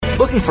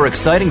Looking for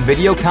exciting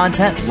video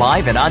content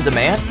live and on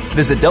demand?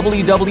 Visit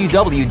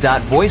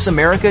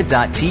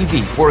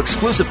www.voiceamerica.tv for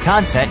exclusive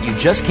content you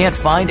just can't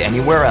find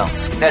anywhere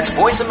else. That's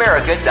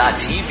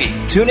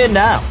voiceamerica.tv. Tune in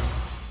now.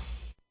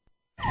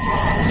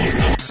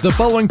 The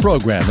following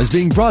program is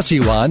being brought to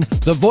you on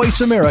the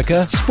Voice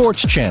America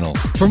Sports Channel.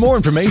 For more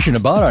information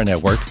about our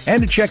network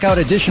and to check out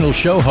additional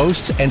show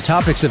hosts and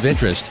topics of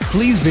interest,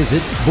 please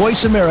visit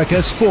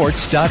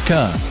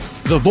voiceamericasports.com.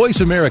 The Voice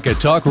America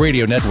Talk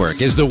Radio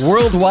Network is the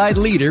worldwide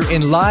leader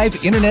in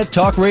live Internet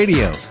talk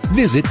radio.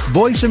 Visit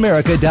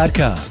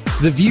voiceamerica.com.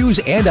 The views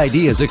and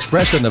ideas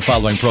expressed on the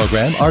following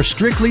program are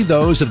strictly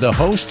those of the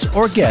hosts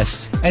or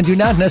guests and do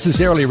not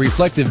necessarily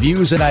reflect the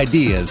views and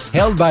ideas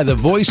held by the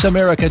Voice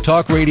America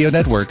Talk Radio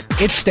Network,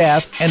 its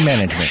staff, and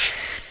management.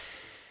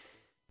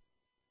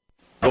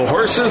 The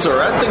horses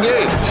are at the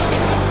gate.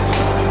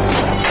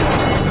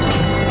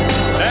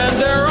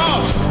 And they're off.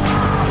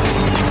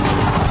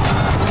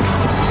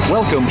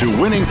 Welcome to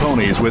Winning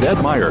Ponies with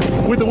Ed Meyer.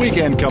 With the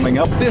weekend coming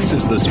up, this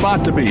is the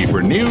spot to be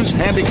for news,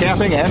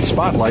 handicapping, and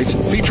spotlights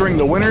featuring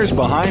the winners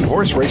behind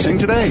horse racing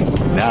today.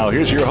 Now,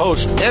 here's your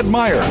host, Ed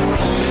Meyer.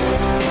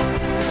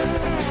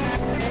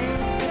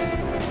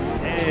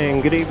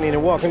 And good evening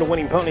and welcome to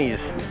Winning Ponies.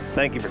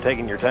 Thank you for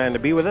taking your time to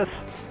be with us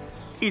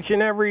each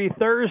and every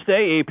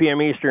Thursday, 8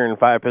 p.m. Eastern,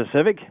 5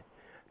 Pacific,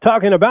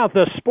 talking about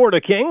the Sport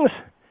of Kings.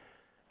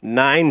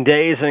 9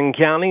 days and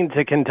counting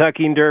to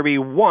Kentucky Derby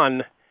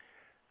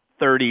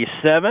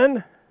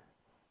 137.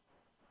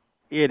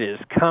 It is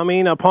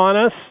coming upon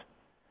us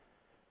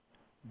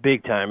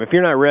big time. If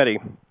you're not ready,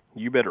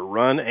 you better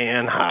run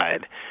and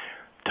hide.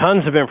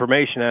 Tons of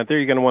information out there.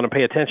 You're going to want to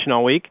pay attention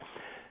all week.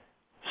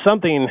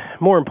 Something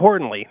more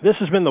importantly, this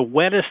has been the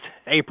wettest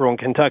April in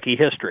Kentucky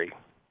history.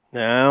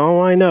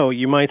 Now, I know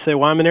you might say,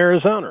 well, I'm in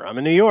Arizona, I'm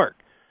in New York,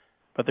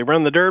 but they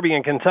run the Derby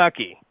in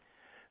Kentucky.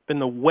 Been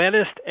the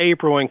wettest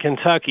April in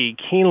Kentucky.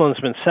 Keeneland's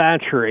been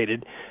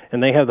saturated,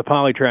 and they have the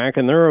poly track,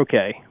 and they're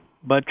okay.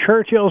 But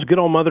Churchill's good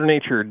old Mother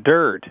Nature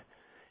dirt,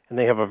 and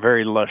they have a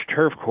very lush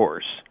turf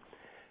course.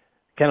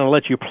 Kind of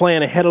let you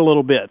plan ahead a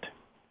little bit.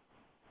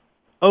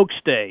 Oaks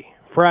Day,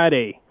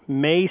 Friday,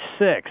 May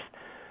 6th.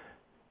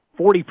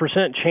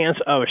 40% chance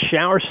of a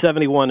shower,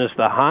 71 is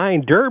the high.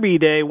 Derby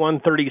Day,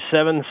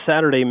 137,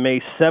 Saturday,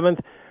 May 7th.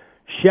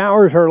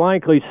 Showers are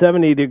likely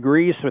 70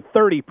 degrees with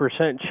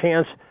 30%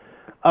 chance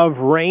of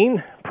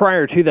rain.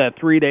 Prior to that,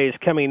 3 days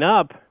coming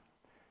up,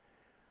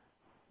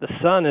 the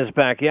sun is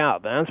back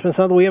out. That's been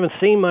something we haven't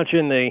seen much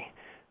in the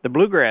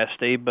Bluegrass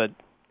Day, but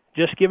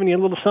just giving you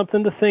a little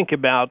something to think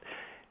about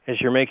as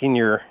you're making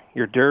your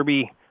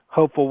Derby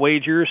hopeful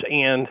wagers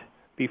and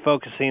be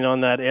focusing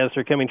on that as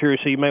they're coming through.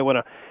 So you may want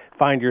to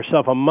find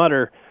yourself a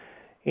mutter.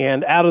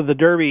 And out of the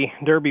Derby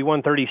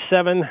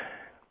 137,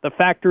 the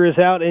Factor is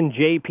out and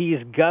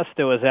JP's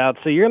Gusto is out.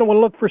 So you're going to want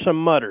to look for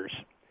some mutters.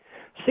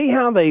 See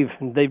how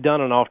they've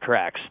done on off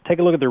tracks. Take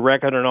a look at their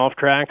record on off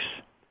tracks.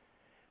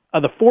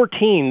 Of the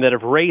 14 that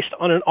have raced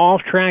on an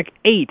off track,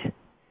 8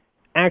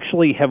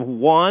 actually have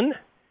won,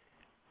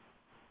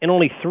 and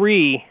only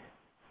 3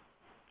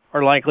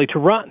 are likely to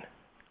run.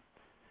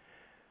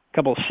 A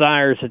couple of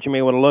sires that you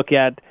may want to look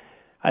at.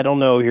 I don't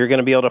know if you're going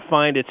to be able to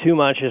find it too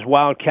much is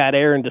Wildcat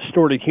Air and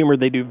Distorted Humor.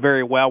 They do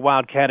very well.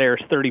 Wildcat Air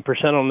is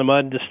 30% on the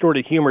mud.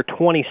 Distorted Humor,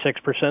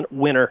 26%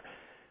 winner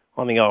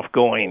on the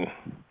off-going. A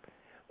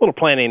little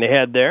planning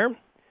ahead there.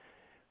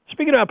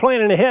 Speaking about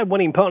planning ahead,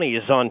 Winning Pony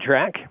is on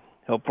track.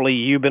 Hopefully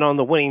you've been on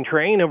the winning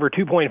train. Over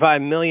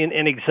 2.5 million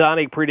in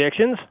exotic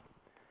predictions.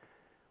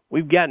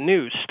 We've got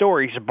news,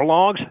 stories,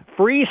 blogs,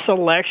 free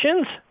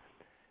selections.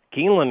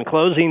 Keeneland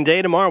closing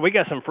day tomorrow. We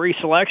got some free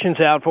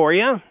selections out for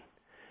you.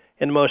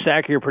 And the most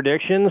accurate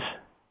predictions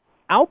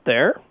out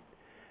there.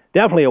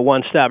 Definitely a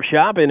one-stop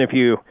shop. And if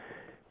you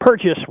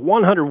purchase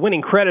 100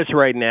 winning credits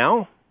right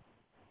now,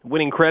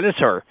 winning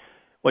credits are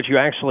what you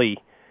actually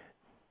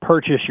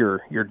purchase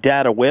your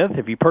data with.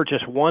 If you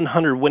purchase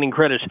 100 winning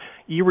credits,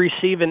 you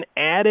receive an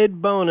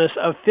added bonus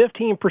of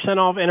 15%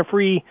 off and a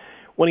free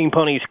Winning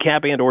Ponies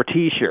cap and or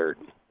T-shirt.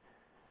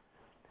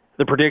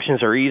 The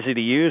predictions are easy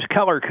to use.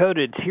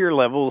 Color-coded tier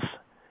levels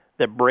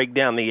that break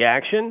down the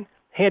action.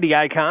 Handy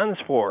icons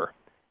for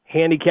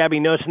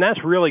handicapping notes, and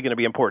that's really going to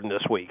be important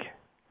this week,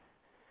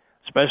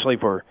 especially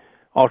for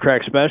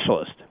all-track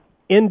specialists.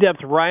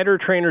 In-depth rider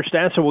trainer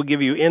stats that will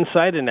give you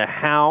insight into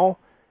how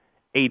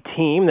a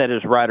team that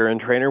is rider and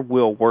trainer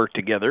will work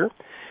together.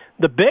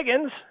 The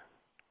biggins,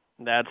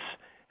 that's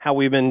how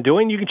we've been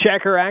doing. You can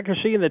check our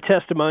accuracy in the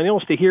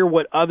testimonials to hear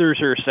what others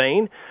are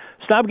saying.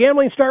 Stop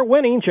gambling, start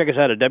winning. Check us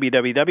out at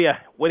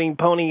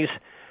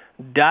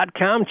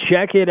www.winningponies.com.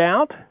 Check it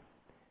out.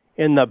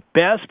 And the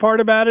best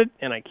part about it,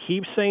 and I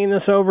keep saying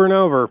this over and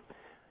over,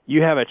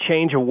 you have a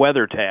change of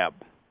weather tab.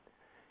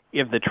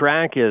 If the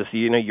track is,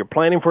 you're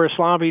planning for a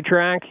sloppy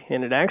track,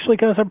 and it actually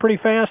comes up pretty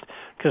fast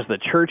because the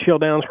Churchill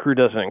Downs crew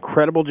does an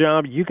incredible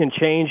job, you can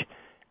change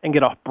and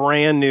get a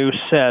brand new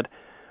set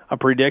of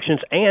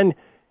predictions, and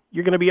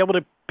you're going to be able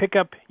to pick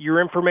up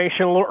your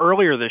information a little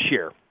earlier this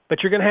year.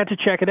 But you're going to have to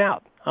check it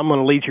out. I'm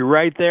going to lead you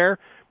right there,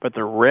 but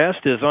the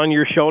rest is on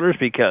your shoulders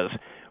because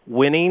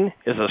Winning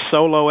is a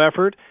solo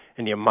effort,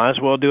 and you might as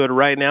well do it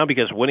right now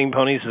because Winning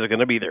Ponies is going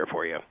to be there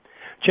for you.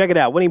 Check it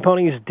out,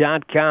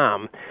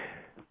 winningponies.com.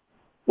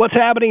 What's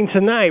happening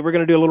tonight? We're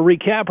going to do a little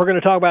recap. We're going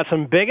to talk about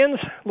some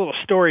biggins, a little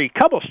story,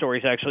 couple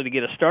stories actually to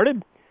get us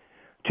started.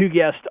 Two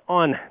guests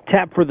on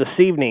tap for this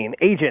evening.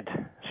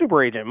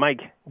 Super agent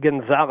Mike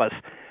Gonzalez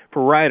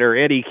for rider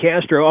Eddie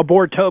Castro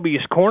aboard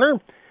Toby's Corner.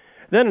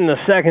 Then in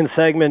the second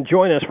segment,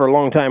 join us for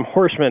longtime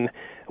horseman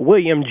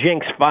William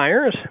Jinks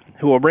Fires,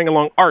 who will bring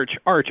along Arch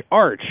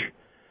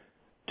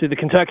to the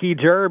Kentucky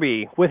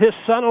Derby with his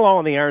son-in-law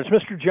on the irons,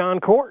 Mr. Jon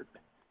Court.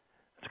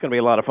 It's going to be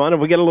a lot of fun. If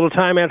we get a little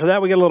time after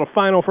that, we get a little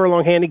final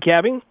furlong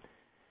handicapping.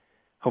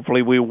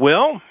 Hopefully we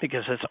will,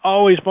 because it's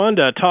always fun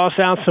to toss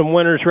out some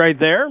winners right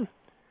there.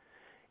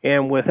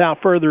 And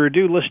without further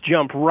ado, let's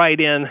jump right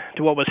in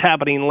to what was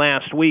happening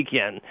last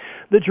weekend.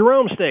 The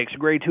Jerome Stakes,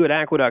 Grade 2 at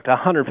Aqueduct,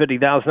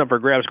 $150,000 up for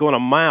grabs, going a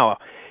mile.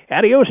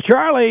 Adios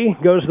Charlie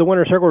goes to the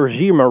winner's circle.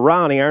 Regime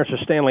Morani, irons for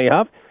Stanley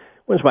Huff,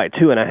 wins by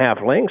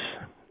 2.5 lengths.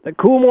 The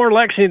Coolmore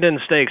Lexington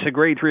Stakes, a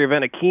Grade 3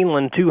 event at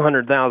Keeneland,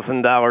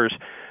 $200,000.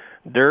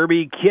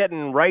 Derby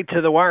Kitten, right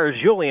to the wire.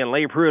 Julian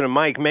Leiprude and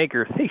Mike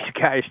Maker. These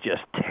guys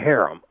just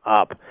tear them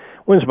up.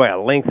 Wins by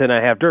 1.5 lengths.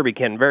 Derby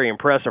Kitten, very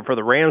impressive for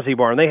the Ramsey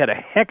Barn. They had a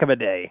heck of a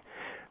day.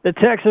 The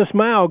Texas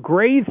Mile,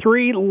 Grade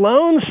 3,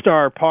 Lone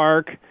Star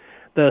Park.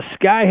 The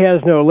Sky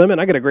Has No Limit.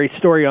 I got a great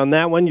story on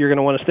that one. You're going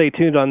to want to stay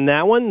tuned on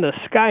that one. The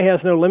Sky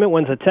Has No Limit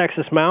wins the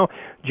Texas Mile.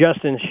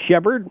 Justin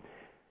Shepard,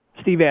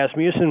 Steve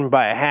Asmussen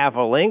by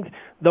 0.5 length.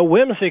 The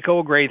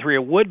Whimsical, Grade 3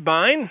 at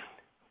Woodbine.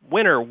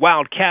 Winner,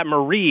 Wildcat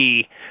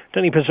Marie.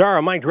 Tony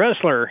Pizarro, Mike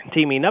Dressler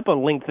teaming up,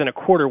 1.25 lengths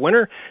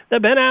winner. The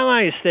Ben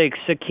Allies Stakes,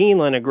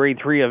 Keeneland, a Grade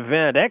 3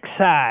 event.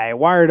 Xi,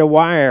 wire to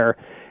wire.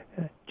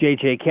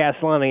 J.J.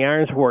 Castellani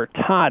irons for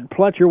Todd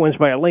Pletcher, wins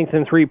by 1 length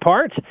in 3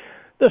 parts.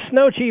 The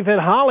Snow Chief at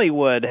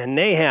Hollywood,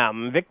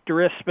 Nahum,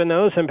 Victor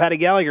Espinosa, and Patty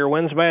Gallagher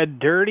wins by a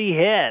dirty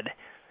head.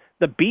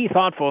 The Be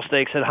Thoughtful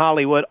Stakes at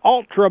Hollywood,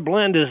 Ultra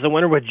Blend is the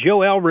winner with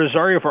Joel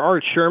Rosario for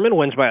Art Sherman,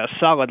 wins by a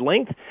solid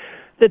length.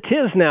 The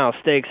Tisnow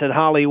Stakes at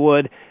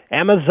Hollywood,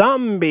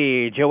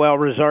 Amazombi, Joel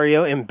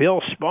Rosario and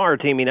Bill Spar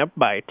teaming up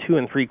by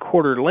 2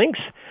 3/4 lengths.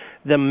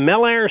 The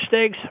Melaire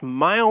Stakes,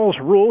 Miles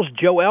Rules,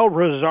 Joel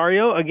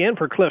Rosario again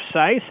for Cliff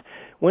Seiss,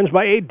 wins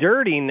by a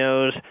dirty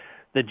nose.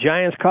 The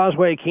Giants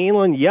Causeway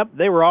Keeneland, yep,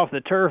 they were off the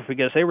turf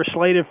because they were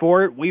slated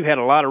for it. We've had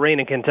a lot of rain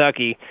in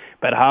Kentucky,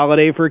 but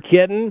Holiday for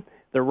Kitten,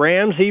 the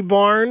Ramsey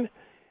Barn,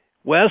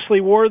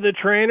 Wesley Ward the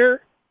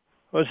trainer,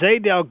 Jose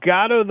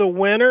Delgado, the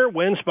winner,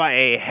 wins by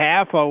a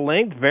 0.5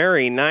 length.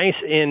 Very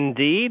nice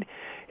indeed.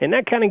 And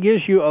that kind of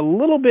gives you a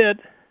little bit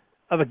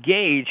of a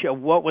gauge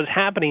of what was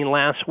happening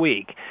last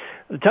week.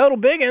 The total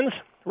biggins,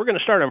 we're going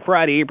to start on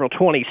Friday, April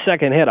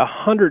 22nd, had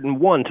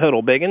 101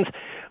 total biggins.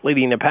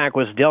 Leading the pack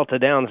was Delta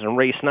Downs in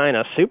race 9,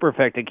 a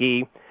superfecta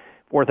key,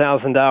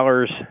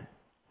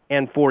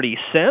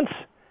 $4,000.40.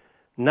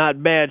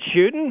 Not bad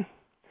shooting.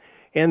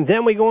 And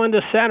then we go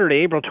into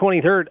Saturday, April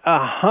 23rd,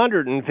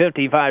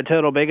 155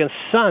 total biggins.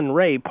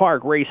 Sunray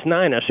Park, race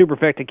 9, a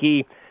superfecta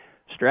key.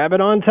 Strap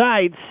it on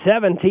tight,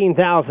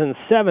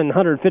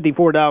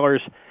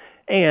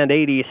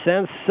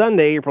 $17,754.80.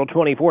 Sunday, April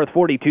 24th,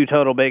 42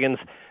 total biggins.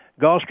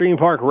 Gulfstream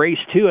Park, race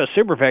 2, a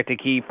superfecta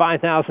key,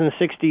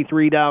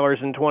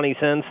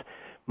 $5,063.20.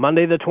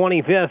 Monday the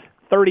 25th,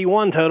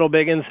 31 total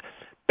biggins.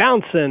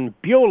 Bouncin'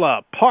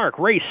 Beulah Park,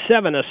 race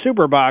 7, a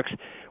superbox,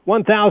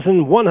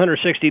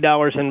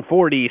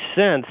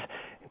 $1,160.40.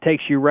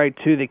 Takes you right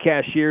to the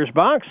cashier's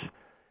box.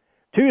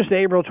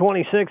 Tuesday, April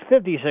 26th,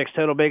 56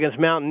 total biggins.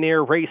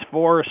 Mountaineer, race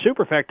 4,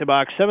 superfecta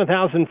box,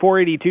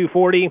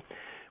 $7,482.40.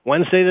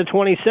 Wednesday the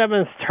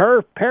 27th,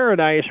 Turf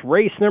Paradise,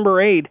 race number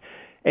 8,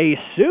 a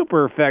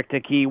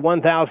superfecta key,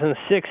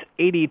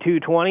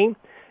 $1,682.20.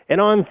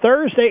 And on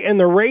Thursday, and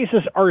the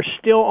races are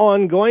still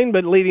ongoing,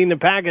 but leading the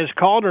pack is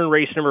Calder in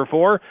race number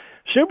 4,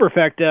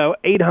 superfecta,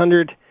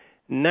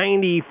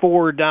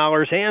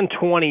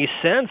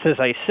 $894.20. As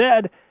I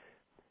said,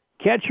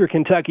 catch your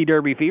Kentucky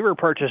Derby fever,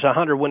 purchase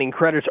 100 winning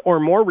credits or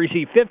more,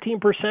 receive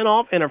 15%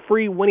 off and a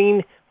free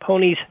Winning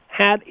Ponies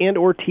hat and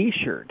or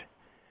T-shirt.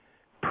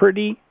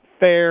 Pretty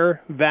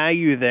fair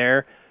value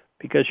there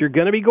because you're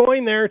going to be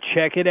going there.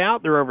 Check it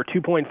out. There are over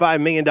 $2.5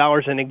 million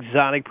in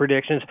exotic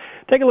predictions.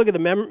 Take a look at the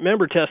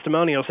member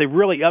testimonials. They've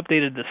really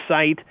updated the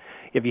site.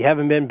 If you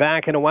haven't been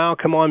back in a while,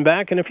 come on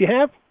back. And if you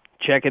have,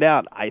 check it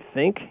out. I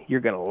think you're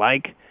going to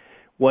like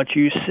what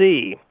you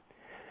see.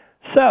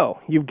 So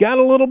you've got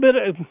a little bit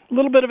of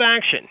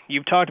action.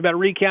 You've talked about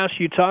recaps.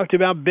 You talked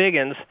about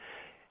biggins.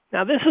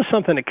 Now this is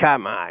something that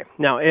caught my eye.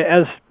 Now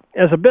as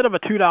a bit of a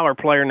 $2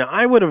 player, now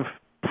I would have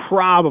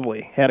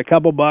probably had a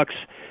couple bucks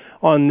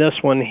on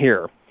this one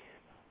here.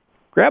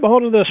 Grab a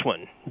hold of this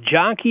one.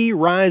 Jockey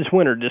rides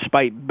winner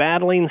despite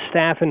battling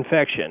staph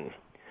infection.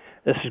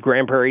 This is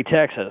Grand Prairie,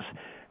 Texas.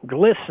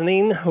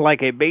 Glistening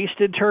like a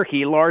basted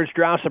turkey, large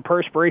drops of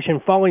perspiration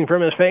falling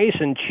from his face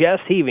and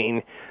chest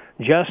heaving,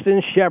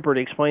 Justin Shepard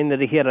explained that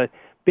he had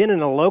been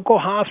in a local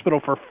hospital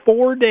for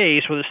 4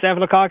 days with a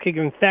staphylococcal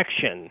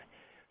infection.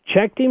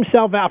 Checked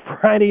himself out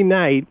Friday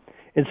night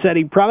and said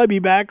he'd probably be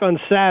back on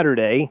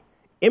Saturday.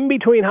 In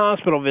between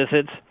hospital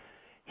visits,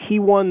 he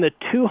won the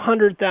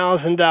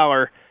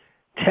 $200,000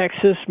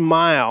 Texas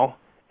Mile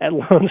at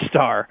Lone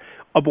Star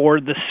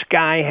aboard the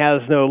Sky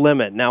Has No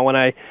Limit. Now, when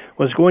I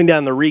was going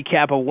down the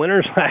recap of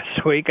winners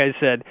last week, I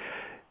said,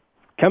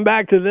 come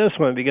back to this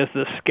one because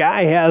the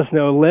Sky Has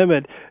No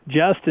Limit.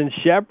 Justin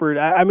Shepard,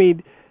 I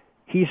mean,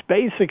 he's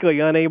basically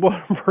unable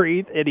to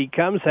breathe, and he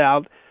comes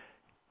out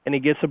and he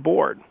gets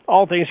aboard.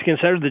 All things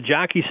considered, the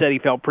jockey said he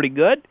felt pretty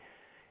good.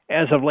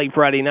 As of late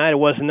Friday night, it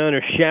wasn't known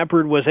if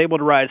Shepard was able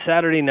to ride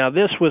Saturday. Now,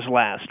 this was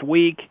last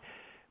week,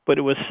 but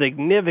it was a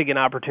significant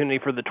opportunity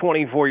for the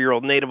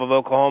 24-year-old native of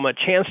Oklahoma, a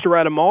chance to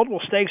ride a multiple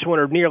stakes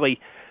winner of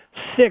nearly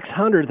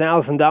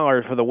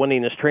 $600,000 for the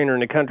winningest trainer in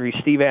the country,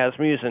 Steve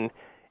Asmussen,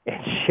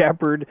 and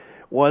Shepard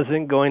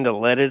wasn't going to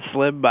let it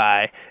slip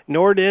by,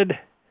 nor did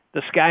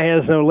the Sky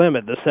Has No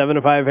Limit. The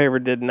 7-5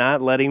 favorite did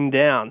not let him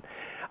down.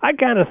 I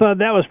kind of thought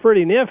that was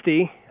pretty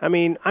nifty. I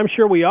mean, I'm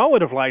sure we all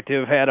would have liked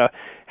to have had a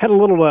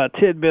little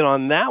tidbit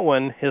on that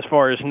one as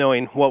far as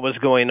knowing what was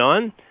going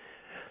on.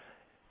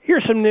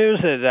 Here's some news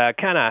that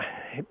kind of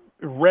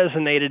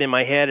resonated in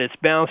my head. It's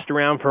bounced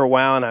around for a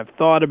while, and I've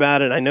thought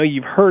about it. I know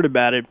you've heard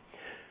about it.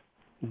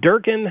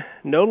 Durkin,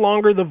 no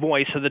longer the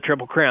voice of the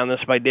Triple Crown. This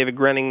is by David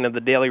Grenning of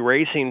the Daily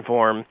Racing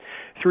Form.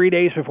 3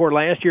 days before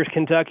last year's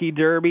Kentucky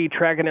Derby,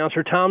 track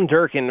announcer Tom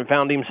Durkin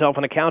found himself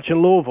on a couch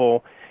in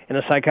Louisville in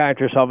a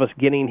psychiatrist's office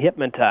getting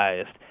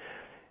hypnotized.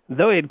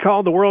 Though he had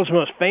called the world's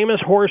most famous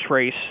horse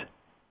race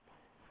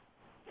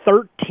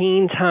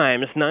 13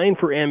 times, 9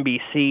 for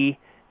NBC,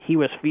 he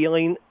was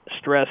feeling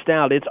stressed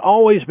out. It's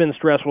always been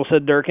stressful,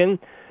 said Durkin,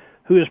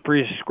 who is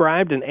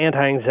prescribed an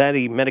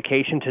anti-anxiety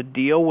medication to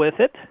deal with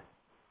it.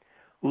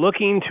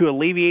 Looking to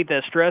alleviate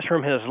that stress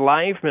from his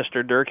life,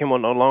 Mr. Durkin will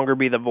no longer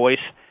be the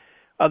voice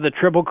of the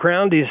Triple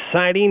Crown,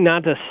 deciding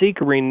not to seek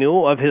a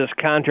renewal of his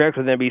contract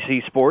with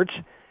NBC Sports,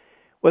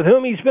 with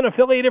whom he's been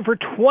affiliated for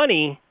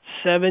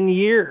 27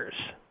 years.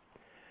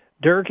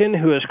 Durkin,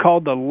 who has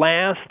called the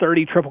last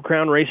 30 Triple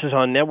Crown races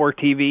on network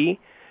TV,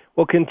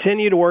 will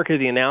continue to work as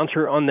the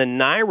announcer on the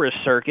NYRA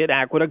circuit,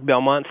 Aqueduct,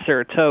 Belmont,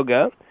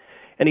 Saratoga,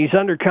 and he's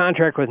under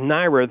contract with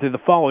NYRA through the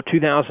fall of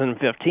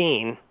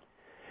 2015.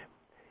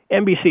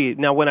 NBC,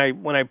 now when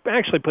I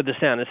actually put this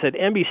down, it said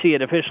NBC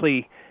had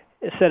officially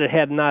said it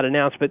had not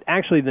announced, but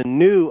actually the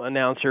new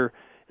announcer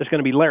is going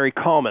to be Larry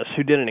Kalmus,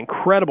 who did an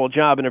incredible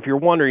job. And if you're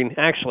wondering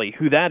actually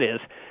who that is,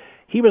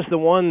 he was the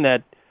one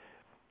that,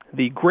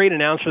 the great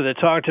announcer that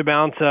talked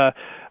about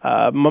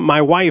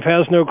My Wife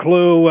Has No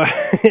Clue,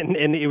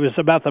 and it was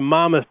about the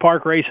Monmouth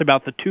Park race,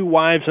 about the two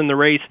wives in the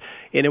race,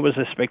 and it was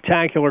a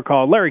spectacular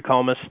call. Larry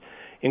Kalmus,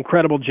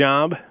 incredible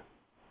job,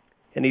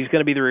 and he's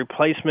going to be the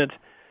replacement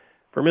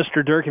for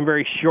Mr. Durkin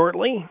very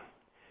shortly.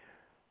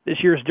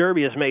 This year's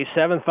Derby is May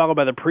 7th, followed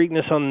by the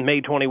Preakness on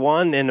May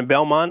 21, and the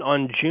Belmont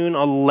on June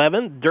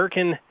 11th.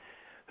 Durkin,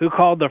 who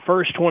called the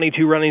first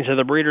 22 runnings of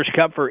the Breeders'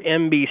 Cup for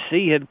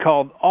NBC, had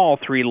called all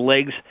 3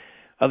 legs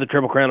of the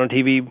Triple Crown on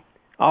TV,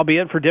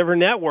 albeit for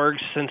different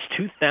networks, since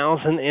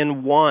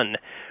 2001.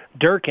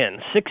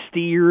 Durkin,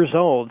 60 years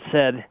old,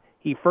 said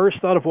he first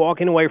thought of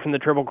walking away from the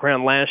Triple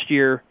Crown last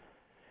year,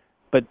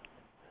 but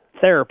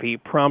therapy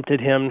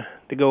prompted him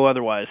to go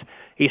otherwise.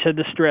 He said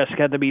the stress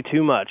got to be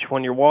too much.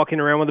 When you're walking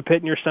around with a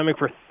pit in your stomach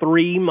for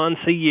 3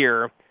 months a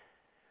year,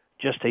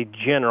 just a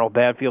general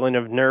bad feeling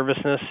of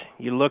nervousness.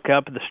 You look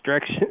up at the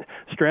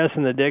stress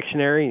in the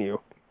dictionary and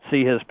you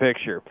see his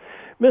picture.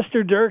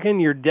 Mr. Durkin,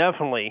 you're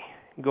definitely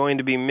going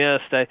to be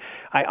missed.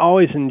 I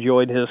always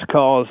enjoyed his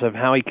calls of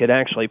how he could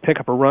actually pick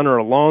up a runner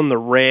along the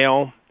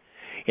rail,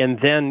 and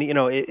then,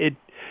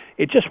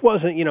 it just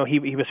wasn't,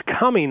 he was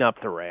coming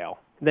up the rail.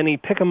 Then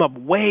he'd pick them up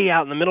way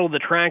out in the middle of the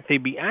track.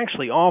 They'd be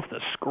actually off the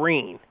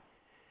screen.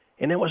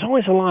 And it was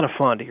always a lot of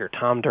fun to hear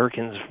Tom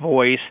Durkin's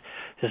voice,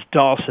 his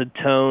dulcet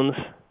tones.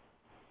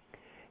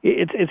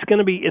 It's going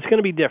to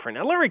be different.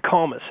 Now, Larry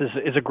Kalmus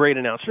is a great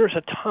announcer. There's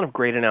a ton of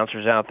great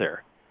announcers out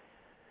there.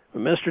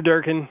 But Mr.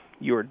 Durkin,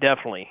 you are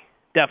definitely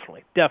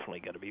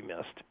going to be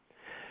missed.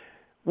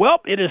 Well,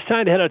 it is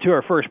time to head out to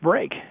our first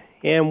break.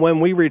 And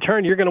when we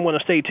return, you're going to want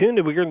to stay tuned.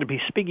 We're going to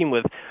be speaking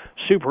with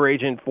super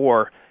agent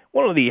for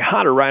one of the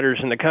hotter riders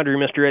in the country,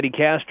 Mr. Eddie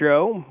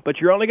Castro.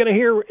 But you're only going to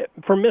hear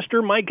from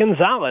Mr. Mike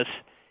Gonzalez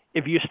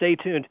if you stay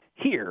tuned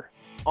here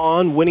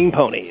on Winning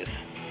Ponies.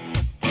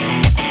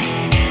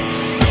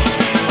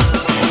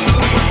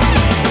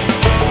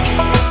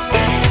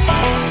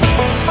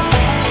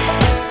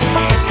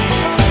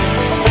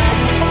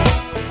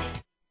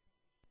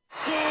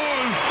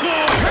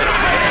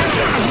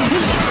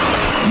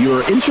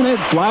 Your internet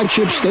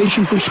flagship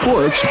station for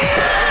sports.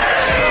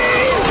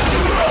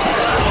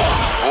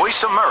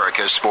 Voice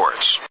America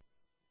Sports.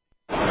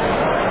 And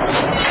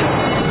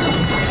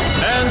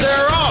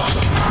they're off.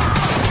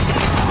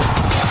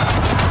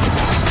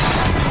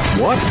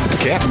 What?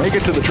 Can't make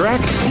it to the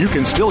track? You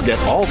can still get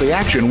all the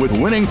action with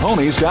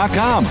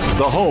winningponies.com,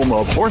 the home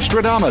of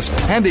Horstradamus,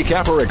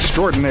 handicapper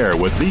extraordinaire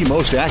with the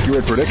most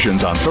accurate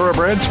predictions on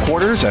thoroughbreds,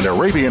 quarters, and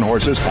Arabian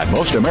horses at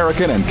most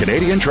American and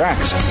Canadian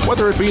tracks.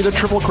 Whether it be the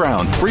Triple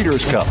Crown,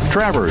 Breeders' Cup,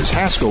 Travers,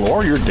 Haskell,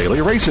 or your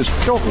daily races,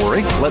 don't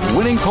worry. Let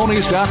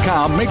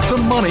winningponies.com make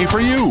some money for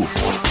you.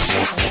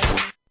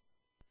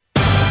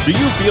 Do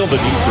you feel the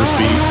need for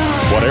speed?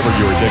 Whatever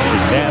your addiction,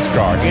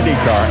 NASCAR,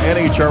 IndyCar,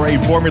 NHRA,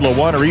 Formula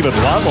One, or even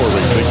lawnmower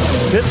racing,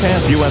 Pit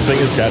Pass USA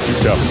has got you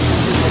covered.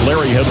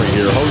 Larry Henry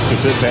here, host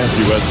of Pit Pass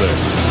USA.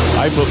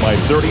 I put my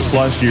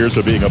 30-plus years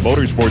of being a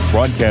motorsports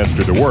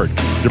broadcaster to work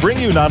to bring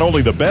you not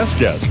only the best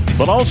guests,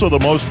 but also the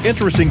most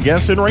interesting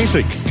guests in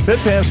racing. Pit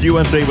Pass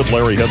USA with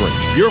Larry Henry,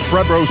 your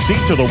front row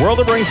seat to the world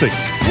of racing.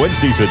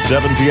 Wednesdays at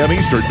 7 p.m.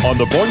 Eastern on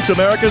the Voice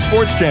America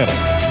Sports Channel.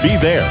 Be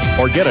there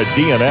or get a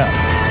DNF.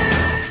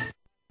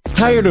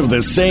 Tired of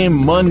the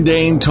same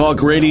mundane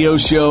talk radio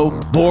show,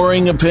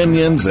 boring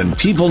opinions, and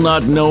people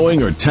not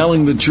knowing or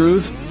telling the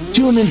truth?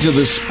 Tune into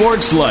The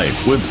Sports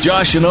Life with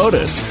Josh and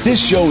Otis.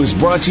 This show is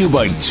brought to you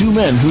by two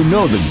men who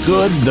know the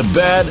good, the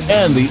bad,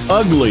 and the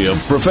ugly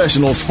of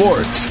professional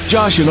sports.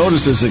 Josh and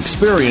Otis's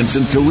experience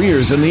and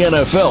careers in the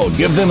NFL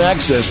give them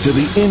access to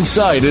the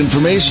inside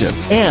information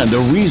and a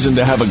reason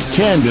to have a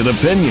candid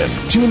opinion.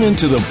 Tune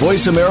into the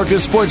Voice America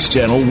Sports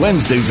Channel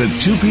Wednesdays at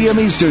 2 p.m.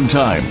 Eastern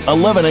Time,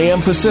 11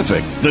 a.m.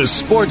 Pacific. The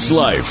Sports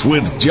Life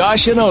with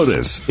Josh and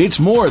Otis. It's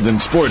more than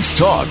sports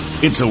talk.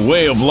 It's a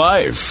way of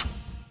life.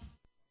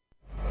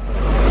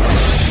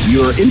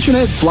 Your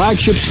internet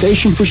flagship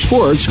station for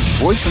sports,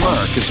 Voice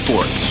America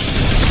Sports.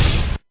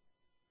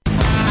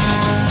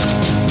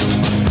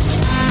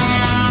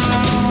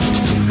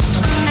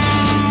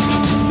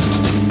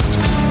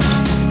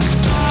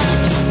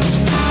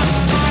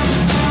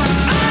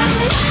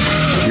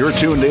 You're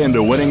tuned in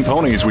to Winning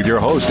Ponies with your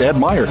host, Ed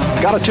Meyer.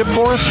 Got a tip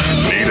for us?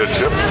 Need a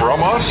tip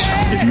from us?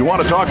 If you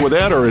want to talk with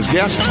Ed or his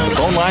guests, the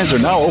phone lines are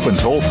now open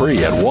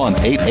toll-free at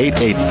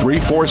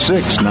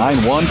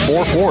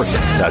 1-888-346-9144.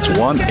 That's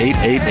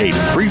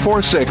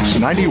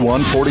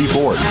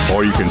 1-888-346-9144.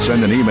 Or you can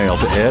send an email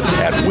to ed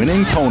at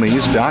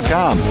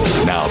winningponies.com.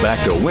 Now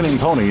back to Winning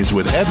Ponies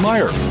with Ed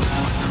Meyer.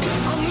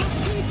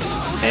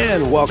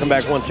 And welcome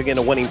back once again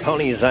to Winning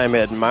Ponies. I'm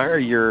Ed Meyer,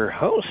 your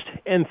host,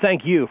 and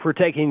thank you for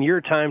taking your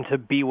time to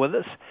be with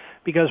us,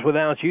 because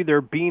without you,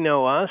 there'd be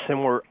no us,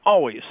 and we're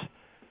always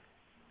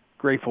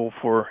grateful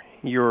for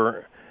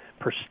your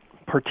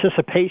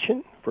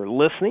participation, for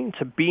listening,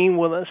 to being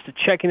with us, to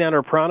checking out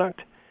our product,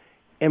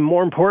 and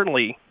more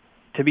importantly,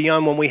 to be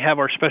on when we have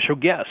our special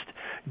guest.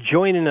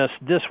 Joining us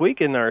this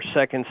week in our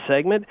second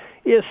segment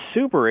is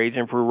super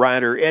agent for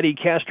rider Eddie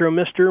Castro,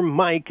 Mr.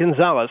 Mike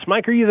Gonzalez.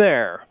 Mike, are you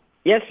there?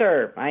 Yes,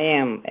 sir, I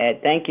am,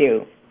 Ed. Thank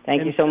you.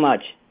 Thank you so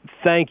much.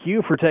 Thank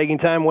you for taking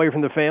time away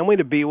from the family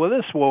to be with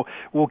us. We'll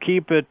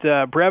keep it,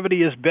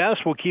 brevity is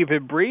best. We'll keep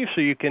it brief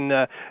so you can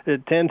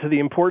attend to the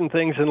important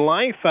things in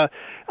life.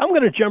 I'm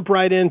going to jump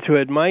right into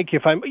it, Mike. You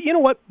know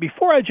what?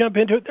 Before I jump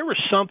into it, there was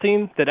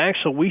something that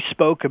actually we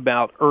spoke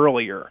about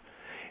earlier.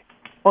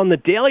 On the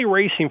Daily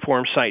Racing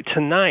Form site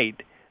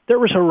tonight, there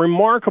was a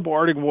remarkable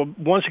article,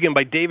 once again,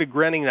 by David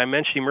Grenning, and I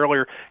mentioned him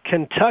earlier,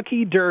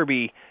 Kentucky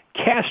Derby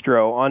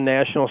Castro on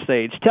national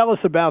stage. Tell us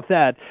about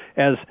that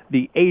as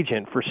the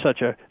agent for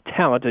such a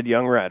talented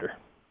young rider.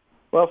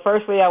 Well,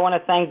 firstly, I want to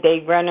thank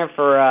Dave Brenner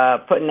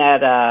for putting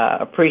that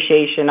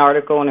appreciation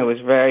article, and it was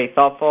very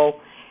thoughtful.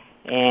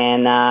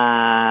 And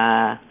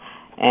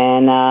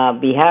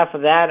behalf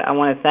of that, I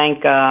want to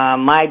thank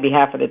my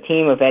behalf of the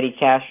team of Eddie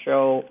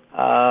Castro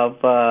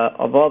of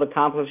all the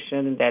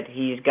accomplishments that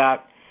he's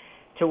got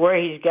to where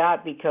he's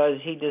got,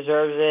 because he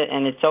deserves it,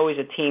 and it's always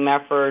a team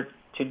effort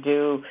to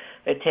do.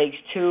 It takes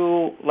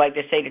two, like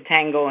they say, to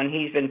tango, and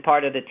he's been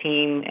part of the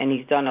team, and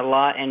he's done a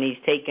lot, and he's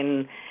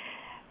taken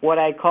what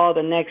I call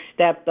the next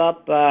step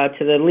up to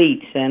the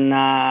elites, and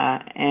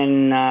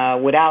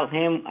without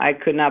him, I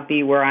could not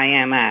be where I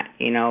am at,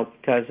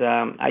 because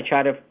I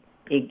try to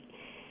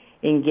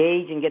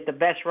engage and get the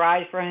best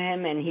rides for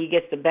him, and he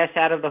gets the best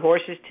out of the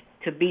horses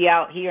to be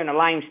out here in the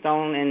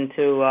limestone and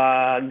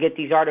to get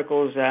these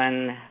articles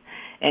and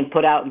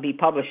put out and be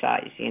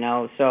publicized,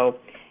 So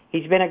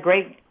he's been a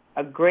great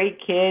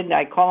kid.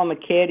 I call him a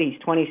kid. He's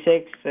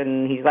 26,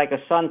 and he's like a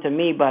son to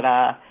me, but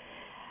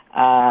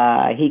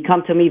he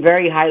come to me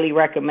very highly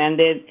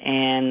recommended,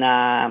 and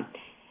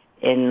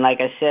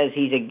like I says,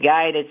 he's a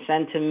guy that's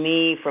sent to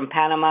me from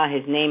Panama.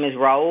 His name is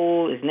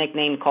Raul. His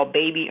nickname called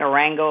Baby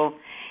Arango,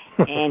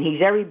 and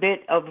he's every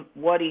bit of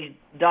what he's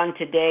done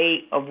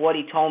today, of what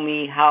he told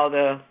me,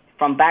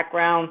 from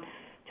background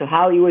to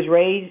how he was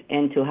raised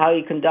and to how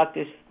he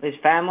conducted his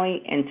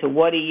family and to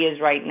what he is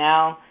right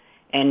now.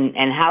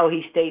 And how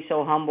he stays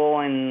so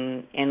humble,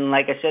 and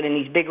like I said, in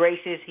these big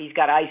races, he's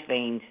got ice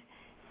veins.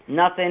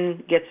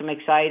 Nothing gets him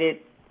excited.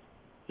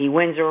 He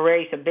wins a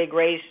race, a big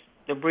race,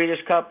 the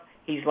Breeders' Cup.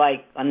 He's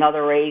like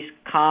another race,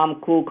 calm,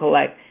 cool,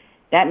 collect.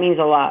 That means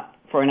a lot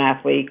for an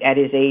athlete at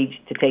his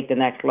age to take the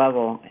next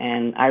level,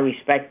 and I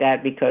respect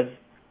that, because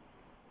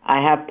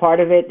I have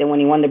part of it. Then when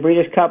he won the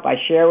Breeders' Cup, I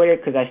share with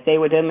it because I stay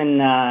with him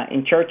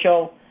in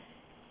Churchill.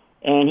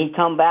 And he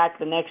come back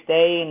the next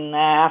day, and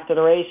after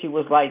the race, he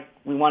was like,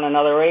 we won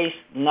another race.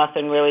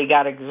 Nothing really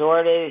got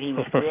exhorted. He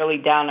was really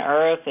down to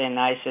earth. And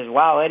I said,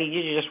 wow, Eddie,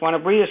 you just won a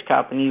Breeders'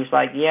 Cup. And he was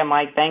like, yeah,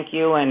 Mike, thank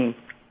you. And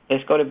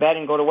let's go to bed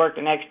and go to work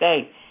the next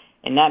day.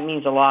 And that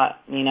means a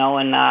lot, you know.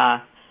 And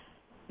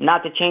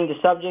not to change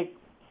the subject,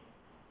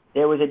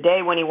 there was a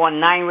day when he won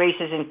 9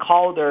 races in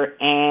Calder,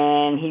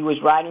 and he was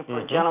riding for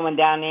a gentleman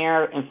down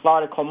there in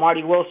Florida called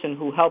Marty Wilson,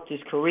 who helped his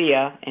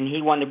career, and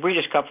he won the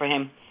Breeders' Cup for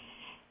him.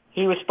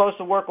 He was supposed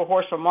to work a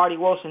horse for Marty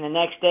Wilson the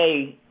next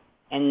day,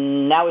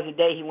 and that was the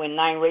day he won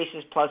 9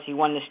 races, plus he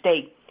won the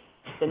stake.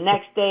 The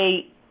next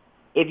day,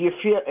 if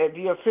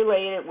you're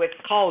affiliated with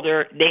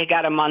Calder, they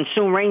got a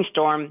monsoon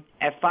rainstorm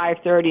at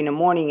 5:30 in the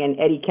morning, and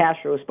Eddie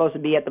Castro was supposed to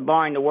be at the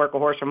barn to work a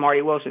horse for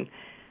Marty Wilson.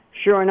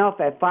 Sure enough,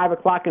 at 5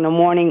 o'clock in the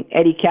morning,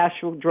 Eddie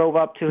Castro drove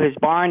up to his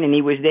barn, and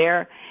he was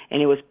there, and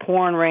it was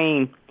pouring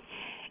rain.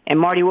 And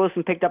Marty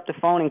Wilson picked up the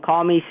phone and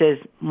called me. He says,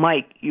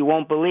 Mike, you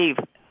won't believe.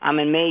 I'm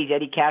amazed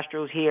Eddie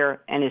Castro's here,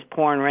 and it's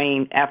pouring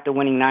rain after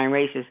winning 9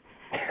 races.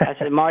 I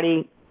said,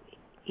 Marty,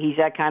 he's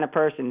that kind of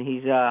person.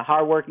 He's a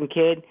hard-working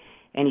kid,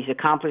 and he's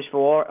accomplished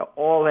for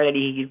all that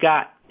he's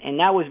got. And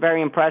that was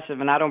very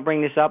impressive, and I don't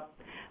bring this up,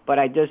 but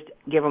I just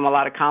give him a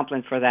lot of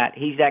compliments for that.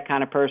 He's that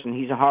kind of person.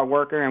 He's a hard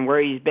worker, and where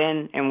he's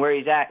been and where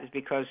he's at is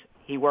because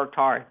he worked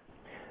hard.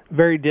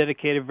 Very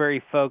dedicated,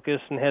 very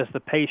focused, and has the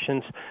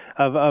patience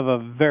of a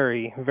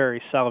very, very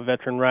solid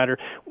veteran rider.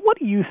 What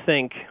do you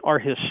think are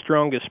his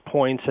strongest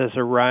points as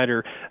a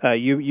rider,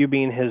 you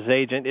being his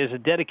agent? Is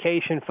it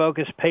dedication,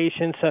 focus,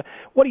 patience?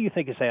 What do you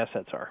think his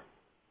assets are?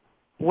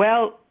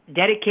 Well,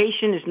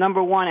 dedication is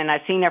number one, and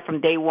I've seen that from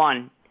day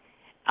one.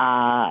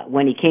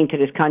 When he came to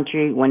this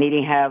country, when he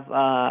didn't have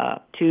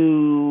a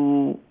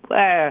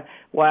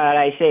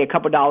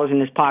couple dollars in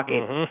his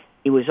pocket,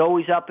 he was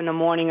always up in the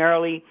morning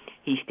early.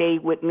 He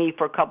stayed with me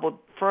for a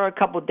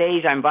couple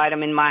days. I invited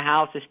him in my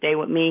house to stay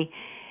with me.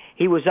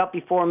 He was up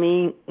before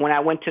me when I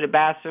went to the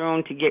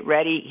bathroom to get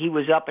ready. He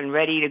was up and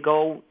ready to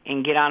go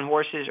and get on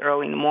horses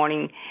early in the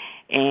morning,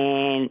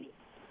 and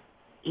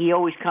he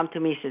always come to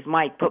me and says,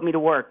 Mike, put me to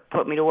work.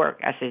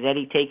 I says,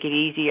 Eddie, take it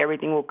easy.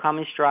 Everything will come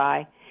in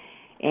stride.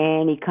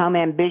 And he come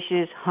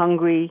ambitious,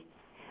 hungry,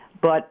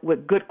 but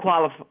with good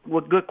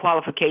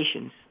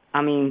qualifications.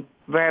 I mean,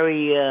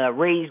 very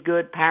raised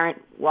good,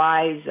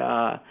 parent-wise.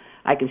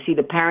 I can see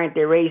the parent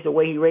they raised the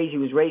way he raised. He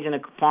was raised in a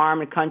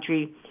farm, a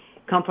country,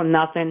 come from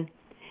nothing,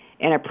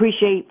 and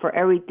appreciate for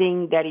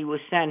everything that he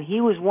was sent.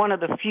 He was one of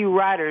the few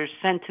riders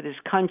sent to this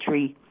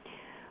country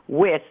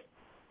with,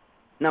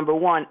 number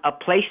one, a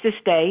place to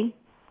stay,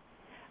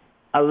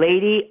 a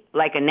lady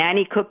like a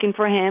nanny cooking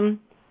for him,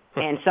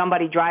 and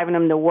somebody driving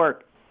him to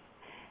work.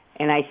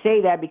 And I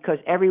say that because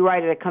every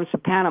rider that comes to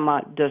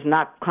Panama does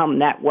not come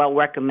that well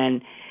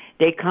recommended.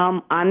 They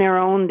come on their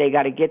own. They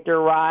got to get their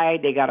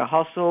ride. They got to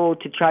hustle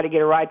to try to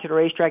get a ride to the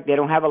racetrack. They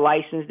don't have a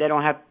license. They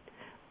don't have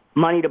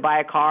money to buy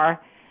a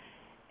car.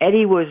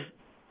 Eddie was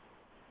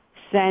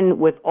sent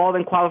with all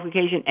them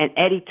qualifications, and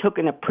Eddie took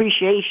an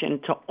appreciation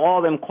to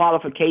all them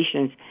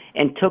qualifications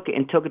and took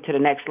it to the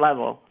next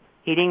level.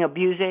 He didn't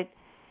abuse it,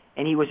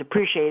 and he was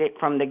appreciated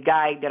from the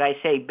guy that I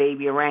say,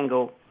 Baby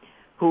Arango,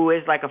 who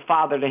is like a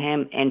father to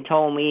him, and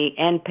told me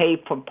and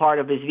paid for part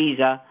of his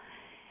visa.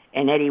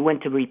 And Eddie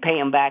went to repay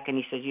him back, and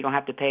he says, you don't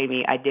have to pay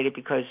me. I did it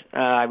because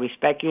I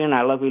respect you and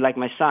I love you like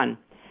my son.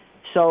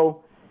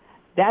 So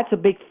that's a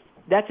big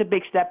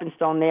stepping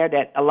stone there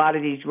that a lot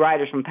of these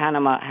riders from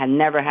Panama had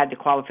never had the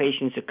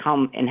qualifications to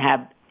come and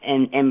have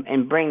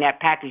and bring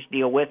that package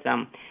deal with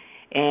them.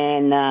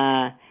 And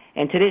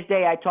to this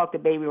day, I talk to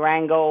Baby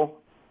Rango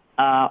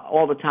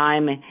all the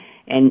time,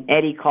 and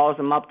Eddie calls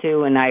him up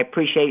too, and I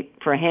appreciate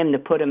for him to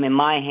put him in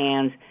my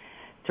hands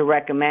to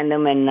recommend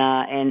him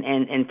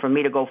and for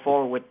me to go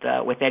forward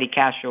with Eddie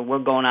Castro. We're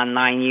going on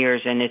 9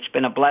 years, and it's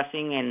been a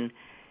blessing.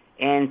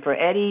 And for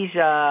Eddie's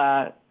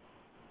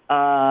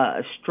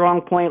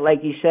strong point,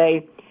 like you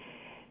say,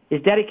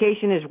 his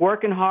dedication is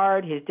working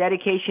hard. His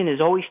dedication is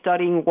always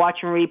studying,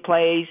 watching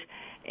replays,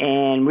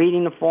 and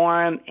reading the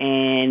forum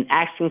and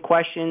asking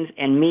questions,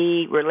 and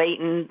me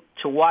relating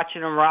to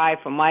watching him ride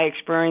from my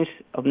experience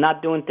of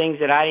not doing things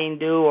that I didn't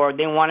do or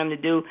didn't want him to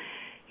do.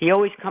 He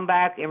always come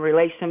back and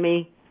relates to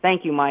me.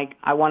 Thank you, Mike.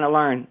 I want to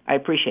learn. I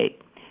appreciate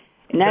it.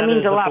 And that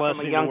means a lot from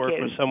a young kid.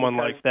 For someone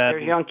like that.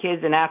 There's young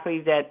kids and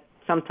athletes that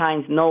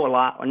sometimes know a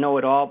lot or know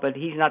it all, but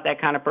he's not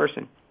that kind of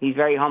person. He's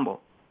very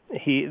humble.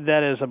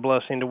 That is a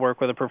blessing to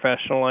work with a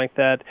professional like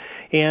that.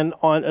 And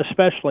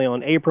especially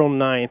on April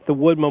 9th, the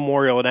Wood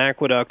Memorial at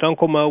Aqueduct,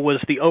 Uncle Mo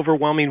was the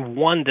overwhelming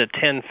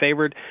 1-10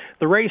 favorite.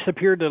 The race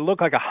appeared to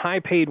look like a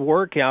high-paid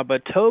workout,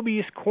 but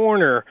Toby's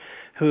Corner,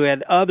 who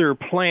had other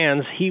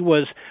plans, he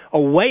was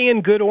away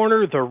in good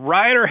order. The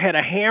rider had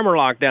a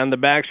hammerlock down the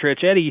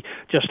backstretch. Eddie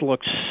just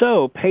looked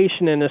so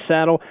patient in the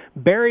saddle,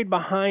 buried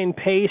behind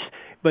pace.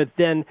 But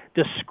then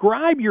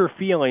describe your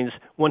feelings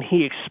when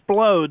he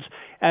explodes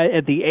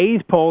at the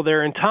 8th pole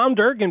there. And Tom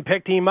Durkin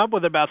picked him up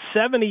with about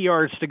 70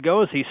 yards to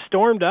go as he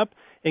stormed up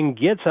and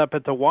gets up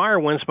at the wire,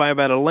 wins by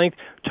about a length.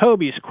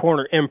 Toby's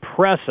Corner,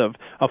 impressive,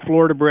 a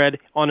Florida bred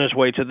on his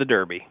way to the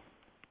Derby.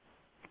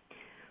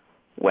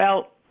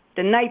 Well,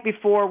 the night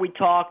before we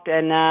talked,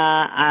 and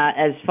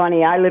as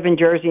funny, I live in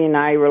Jersey, and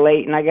I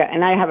relate, and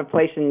I have a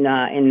place in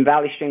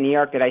Valley Stream, New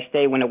York, that I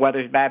stay when the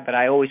weather's bad, but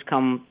I always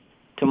come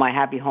to my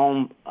happy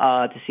home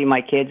to see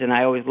my kids, and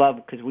I always love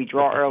because we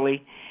draw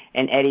early,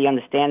 and Eddie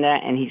understands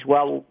that, and he's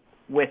well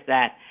with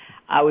that.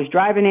 I was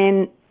driving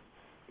in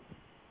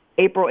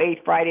April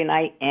 8th, Friday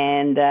night,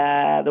 and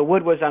the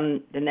Wood was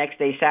on the next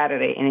day,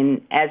 Saturday,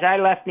 and as I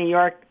left New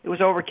York, it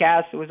was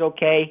overcast, it was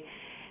okay.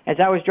 As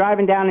I was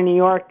driving down to New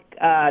York,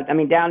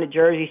 down to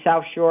Jersey,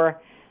 South Shore,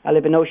 I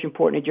live in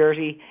Oceanport, New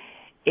Jersey,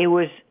 it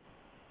was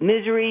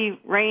misery,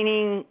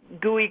 raining,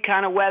 gooey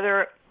kind of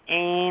weather,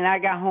 and I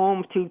got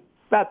home to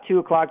about 2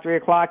 o'clock, 3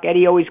 o'clock.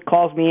 Eddie always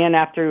calls me in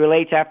after he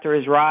relates after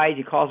his rides.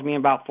 He calls me in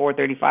about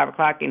 4:30, 5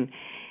 o'clock, and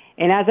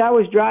as I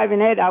was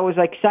driving it, I was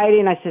excited,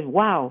 and I said,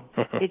 wow,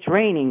 it's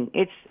raining.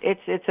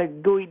 It's a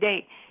gooey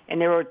day.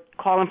 And they were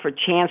calling for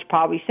chance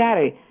probably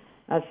Saturday.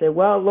 I said,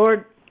 well,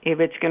 Lord, if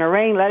it's going to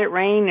rain, let it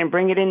rain and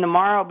bring it in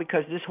tomorrow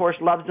because this horse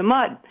loves the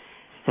mud.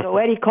 So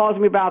Eddie calls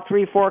me about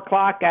 3, 4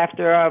 o'clock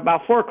after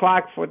about 4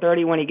 o'clock,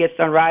 4:30 when he gets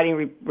done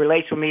riding,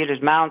 relates with me at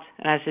his mount.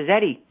 And I says,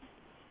 Eddie,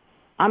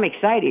 I'm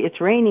excited. It's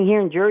raining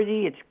here in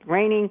Jersey. It's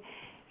raining.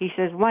 He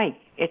says, Mike,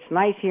 it's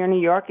nice here in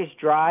New York. It's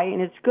dry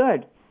and it's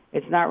good.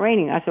 It's not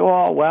raining. I said,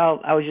 oh,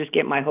 well, I was just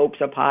getting my hopes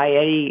up high,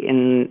 Eddie,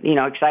 and,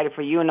 excited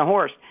for you and the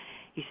horse.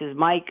 He says,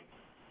 Mike,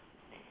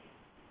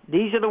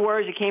 these are the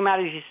words that came out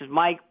of you. He says,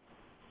 Mike,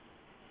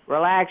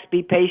 relax,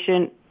 be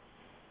patient.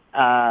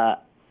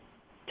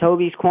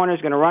 Toby's Corner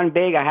is going to run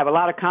big. I have a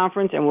lot of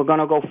confidence, and we're going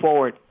to go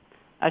forward.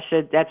 I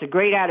said, that's a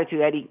great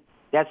attitude, Eddie.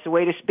 That's the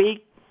way to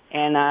speak,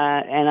 and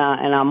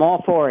I'm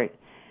all for it.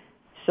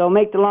 So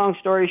make the long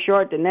story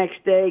short, the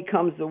next day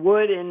comes the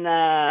Wood, and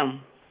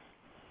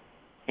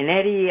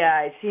Eddie,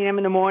 I seen him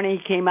in the morning.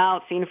 He came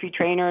out, seen a few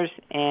trainers,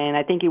 and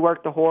I think he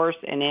worked the horse,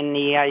 and then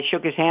he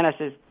shook his hand. I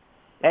says,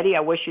 Eddie, I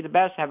wish you the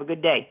best. Have a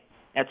good day.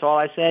 That's all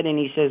I said, and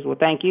he says, well,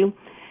 thank you.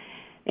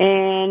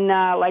 And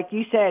like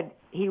you said,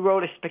 he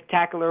rode a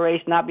spectacular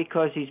race, not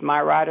because he's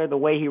my rider, the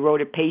way he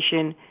rode it,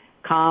 patient,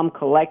 calm,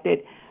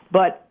 collected,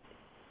 but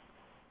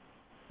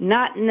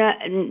not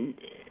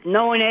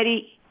knowing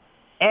Eddie,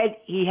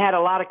 he had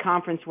a lot of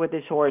confidence with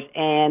his horse,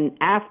 and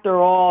after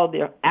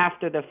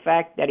the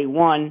fact that he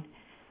won,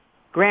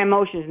 Grand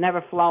Motion's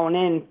never flown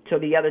in till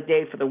the other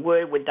day for the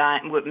Wood with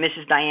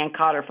Mrs. Diane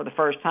Cotter for the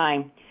first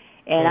time,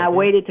 and I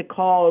waited to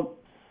call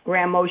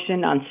Grand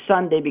Motion on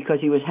Sunday because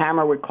he was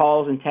hammered with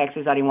calls in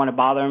Texas. I didn't want to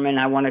bother him, and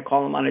I wanted to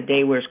call him on a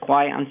day where it's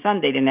quiet on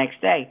Sunday the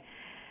next day.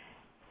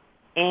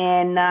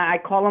 And I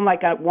called him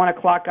like at 1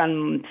 o'clock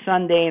on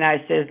Sunday, and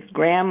I said,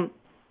 Graham,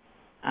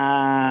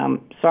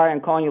 sorry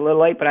I'm calling you a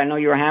little late, but I know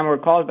you were hammered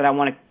with calls, but I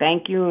want to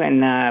thank you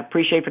and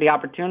appreciate for the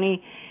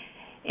opportunity,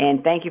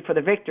 and thank you for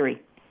the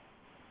victory.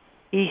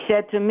 He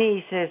said to me,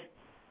 he says,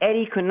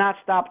 Eddie could not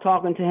stop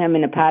talking to him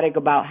in the paddock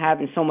about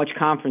having so much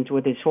confidence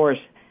with his horse,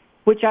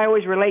 which I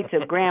always relate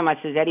to Graham. I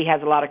says, Eddie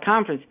has a lot of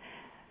confidence.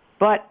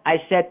 But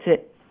I said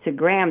to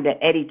Graham that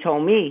Eddie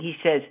told me, he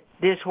says,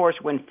 this horse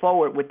went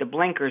forward with the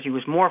blinkers. He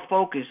was more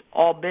focused,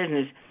 all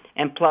business,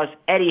 and plus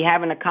Eddie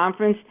having a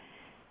confidence.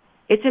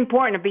 It's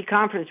important to be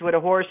confident with a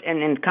horse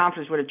and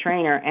confidence with a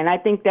trainer, and I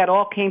think that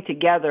all came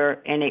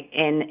together,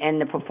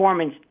 and the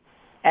performance,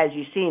 as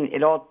you've seen,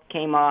 it all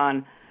came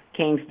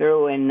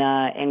through,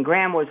 and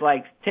Graham was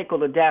like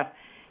tickled to death.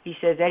 He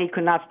says Eddie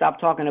could not stop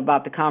talking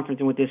about the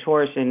confidence with this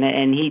horse,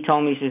 and he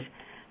told me, he says,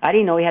 I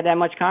didn't know he had that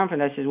much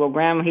confidence. I says, well,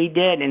 Graham, he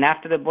did, and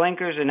after the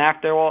blinkers and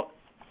after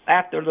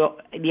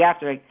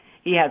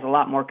he has a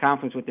lot more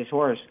confidence with this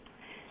horse.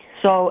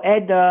 So,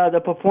 Ed,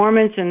 the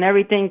performance and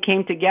everything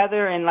came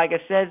together, and like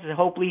I said,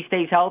 hopefully he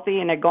stays healthy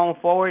and they're going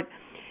forward.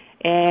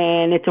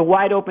 And it's a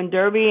wide-open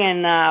Derby,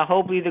 and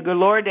hopefully the good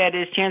Lord that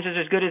his chances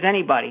are as good as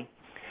anybody.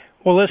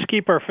 Well, let's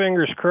keep our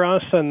fingers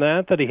crossed on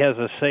that he has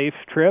a safe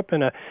trip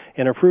and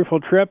a fruitful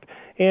trip.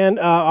 And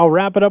I'll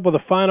wrap it up with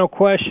a final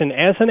question.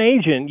 As an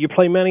agent, you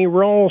play many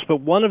roles,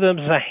 but one of them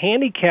is a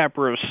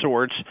handicapper of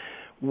sorts.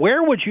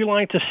 Where would you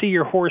like to see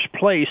your horse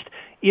placed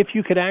if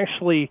you could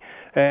actually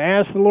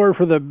ask the Lord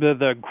for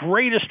the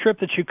greatest trip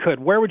that you could?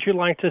 Where would you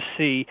like to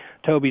see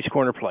Toby's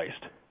Corner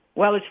placed?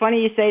 Well, it's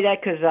funny you say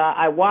that because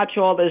I watch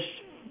all this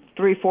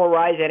 3-4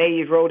 rides that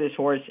Eddie's rode his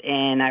horse,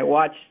 and I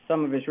watched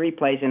some of his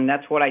replays, and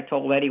that's what I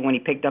told Eddie when he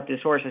picked up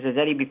this horse. I said,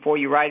 Eddie, before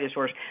you ride this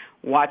horse,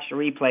 watch the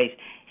replays.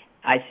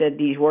 I said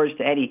these words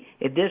to Eddie.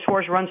 If this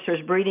horse runs to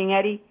his breeding,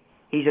 Eddie,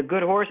 he's a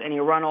good horse, and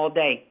he'll run all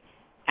day.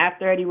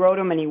 After Eddie rode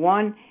him and he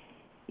won,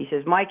 he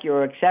says, Mike,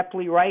 you're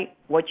acceptably right,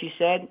 what you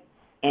said,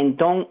 and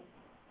don't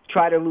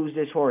try to lose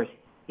this horse.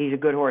 He's a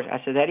good horse.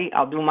 I said, Eddie,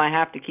 I'll do my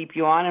half to keep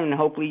you on him, and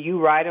hopefully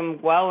you ride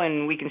him well,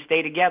 and we can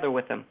stay together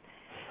with him.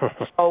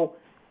 So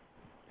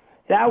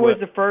that was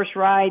the first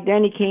ride.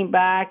 Then he came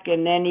back,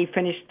 and then he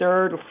finished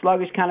third. Slug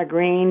was kind of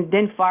green.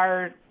 Didn't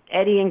fire.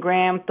 Eddie and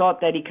Graham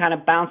thought that he kind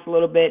of bounced a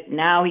little bit.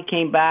 Now he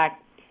came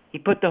back. He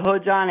put the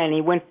hoods on, and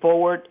he went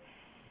forward.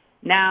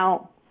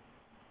 Now,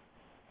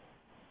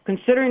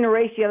 considering the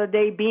race the other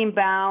day, being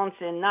bounced,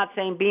 and not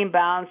saying being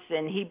bounced,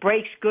 and he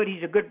breaks good,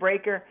 he's a good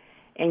breaker,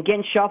 and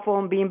getting shuffled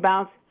and being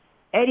bounced,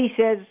 Eddie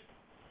says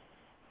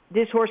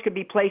this horse could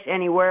be placed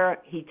anywhere.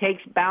 He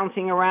takes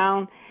bouncing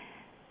around.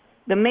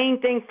 The main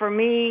thing for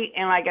me,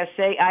 and like I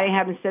say, I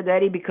haven't said to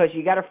Eddie because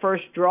you got to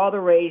first draw the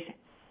race,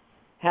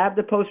 have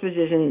the post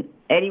position.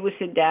 Eddie would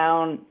sit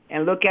down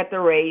and look at the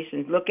race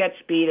and look at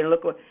speed and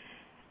look what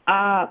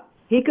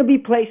he could be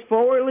placed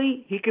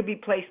forwardly. He could be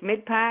placed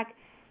mid-pack.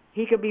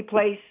 He could be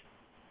placed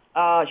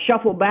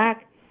shuffle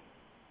back.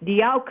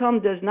 The outcome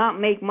does not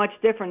make much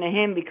difference to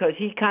him because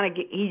he's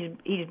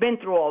been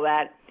through all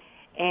that.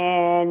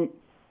 And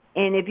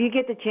if you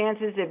get the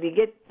chances, if you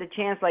get the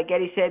chance, like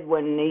Eddie said,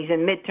 when he's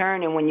in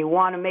mid-turn and when you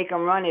want to make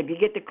him run, if you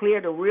get the clear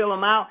to reel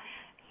him out,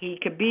 he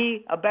could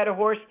be a better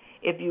horse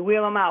if you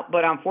wheel him out.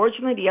 But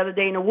unfortunately, the other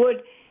day in the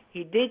wood,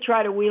 he did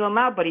try to wheel him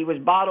out, but he was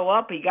bottled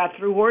up. He got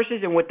through horses,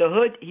 and with the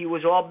hood, he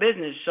was all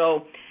business.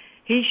 So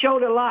he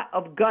showed a lot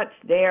of guts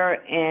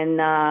there. And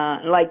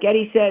like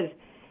Eddie says,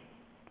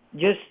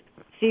 just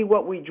see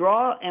what we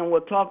draw, and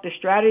we'll talk the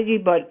strategy.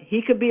 But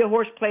he could be a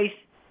horse placed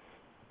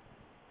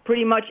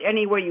pretty much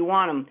anywhere you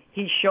want him.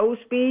 He shows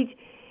speed,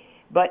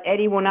 but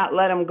Eddie will not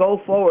let him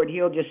go forward.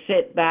 He'll just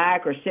sit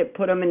back or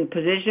put him in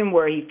position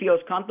where he feels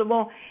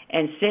comfortable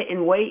and sit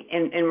and wait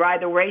and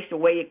ride the race the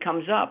way it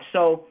comes up.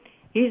 So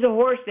he's a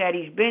horse that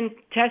he's been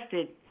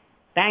tested,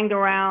 banged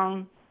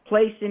around,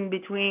 placed in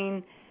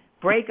between,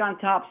 break on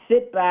top,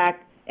 sit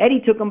back. Eddie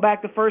took him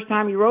back the first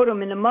time he rode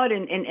him in the mud,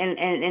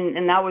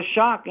 and I was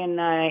shocked, and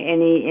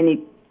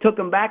he took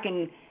him back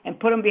and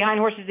put him behind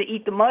horses to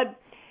eat the mud,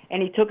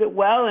 and he took it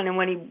well, and then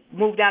when he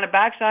moved down the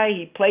backside,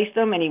 he placed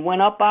him, and he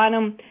went up on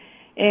him.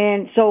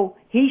 And so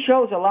he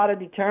shows a lot of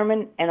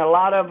determination and a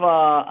lot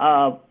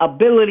of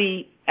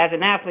ability as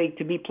an athlete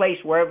to be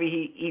placed wherever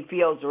he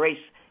feels the race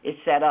is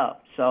set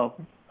up. So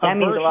that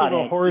means a lot.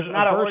 A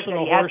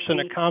versatile horse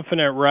and a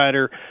confident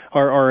rider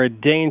are a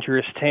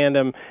dangerous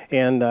tandem,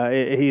 and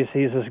he's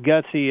as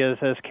gutsy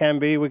as can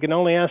be. We can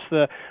only ask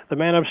the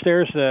man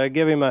upstairs to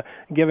give him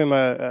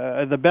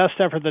the best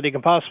effort that he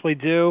can possibly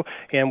do,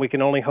 and we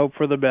can only hope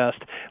for the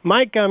best.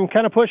 Mike, I'm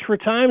kind of pushed for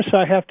time, so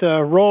I have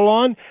to roll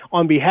on.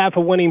 On behalf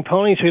of Winning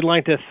Ponies, we'd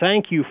like to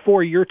thank you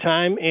for your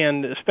time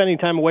and spending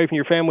time away from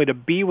your family to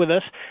be with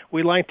us.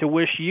 We'd like to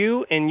wish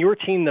you and your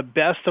team the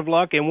best of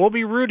luck, and we'll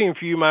be rooting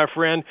for you, my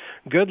friend.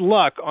 Good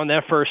luck on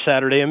that first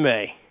Saturday in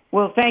May.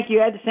 Well, thank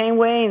you, Ed, the same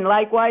way, and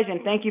likewise,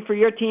 and thank you for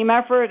your team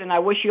effort, and I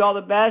wish you all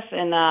the best,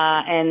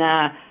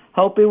 and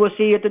hope we will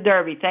see you at the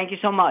Derby. Thank you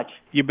so much.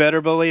 You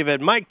better believe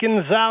it. Mike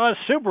Gonzalez,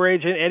 super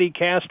agent Eddie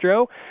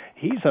Castro.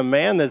 He's a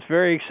man that's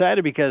very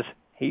excited because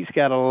he's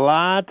got a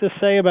lot to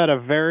say about a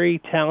very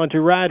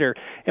talented rider.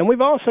 And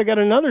we've also got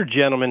another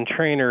gentleman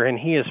trainer, and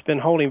he has been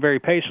holding very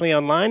patiently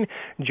online.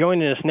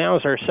 Joining us now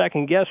as our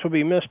second guest will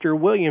be Mr.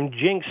 William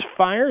Jinks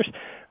Fires.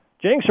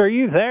 Jinks, are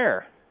you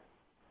there?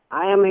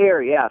 I am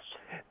here, yes.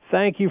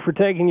 Thank you for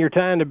taking your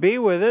time to be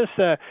with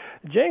us.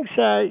 Jinks,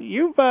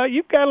 you've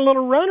got a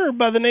little runner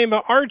by the name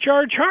of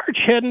Archarcharch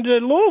heading to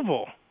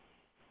Louisville.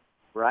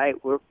 Right.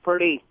 We're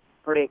pretty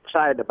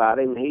excited about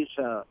him. He's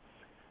a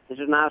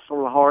nice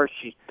little horse.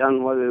 He's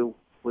done what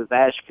we've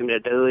asked him to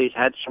do. He's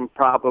had some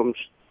problems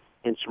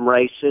in some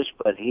races,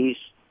 but he's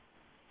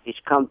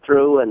come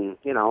through and,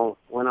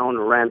 went on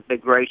and ran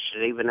big races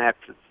even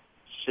after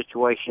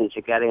situations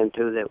he got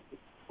into that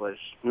was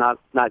not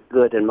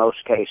good in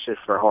most cases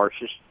for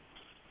horses.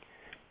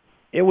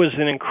 It was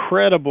an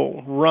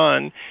incredible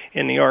run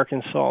in the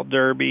Arkansas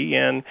Derby,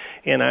 and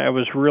I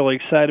was really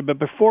excited. But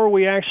before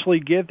we actually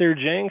get there,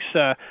 Jinks,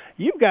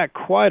 you've got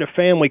quite a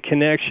family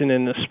connection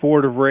in the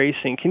sport of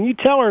racing. Can you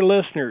tell our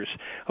listeners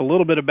a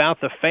little bit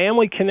about the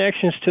family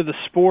connections to the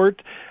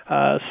sport,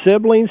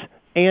 siblings,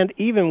 and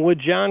even with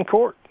Jon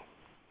Court?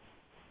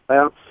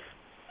 Well,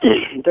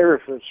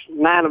 there's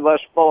 9 of us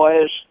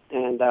boys,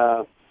 and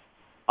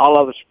all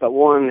of us but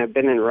one have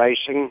been in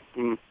racing.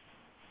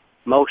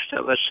 Most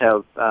of us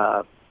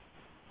are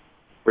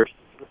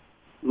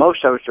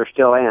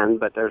still in,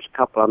 but there's a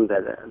couple of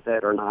them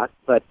that are not.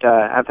 But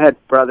I've had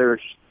brothers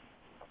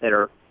that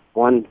are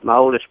my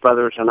oldest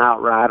brother is an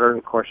outrider, and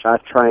of course I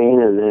train,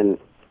 and then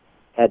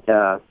had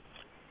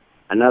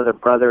another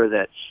brother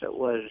that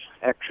was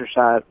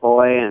exercise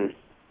boy,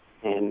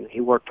 and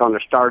he worked on the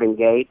starting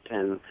gate,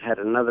 and had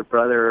another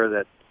brother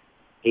that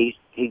he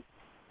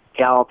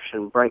gallops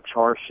and breaks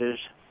horses,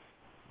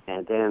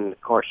 and then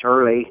of course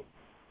Earlie.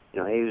 He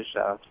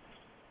was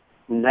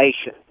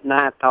nation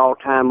 9th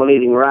all-time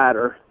leading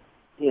rider,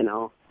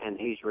 and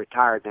he's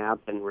retired now.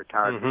 Been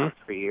retired for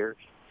 3 years.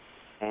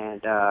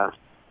 And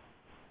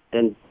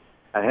then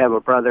I have a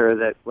brother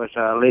that was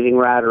a leading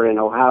rider in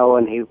Ohio,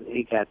 and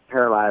he got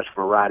paralyzed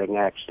from a riding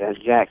accident,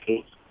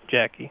 Jackie.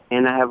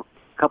 And I have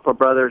a couple of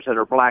brothers that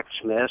are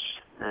blacksmiths,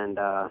 and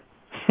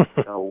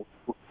so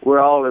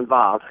we're all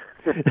involved.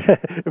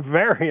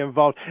 Very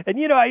involved. And,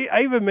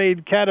 I even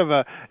made kind of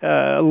a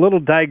little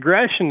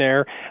digression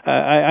there.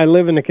 I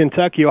live in the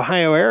Kentucky,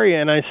 Ohio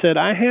area, and I said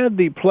I had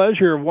the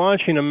pleasure of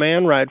watching a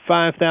man ride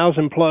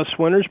 5,000-plus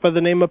winners by the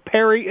name of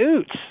Perry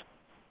Oots.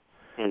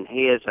 and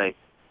he is a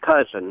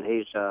cousin.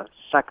 He's a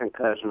second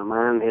cousin of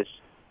mine. His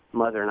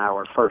mother and I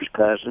were first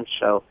cousins,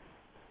 so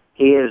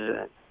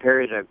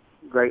Perry's a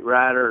great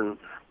rider and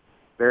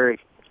very,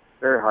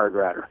 very hard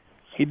rider.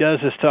 He does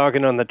his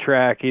talking on the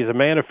track. He's a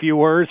man of few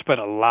words, but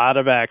a lot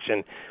of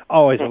action.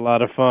 Always a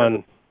lot of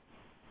fun.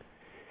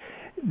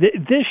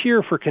 This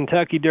year for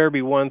Kentucky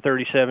Derby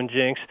 137,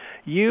 Jinks,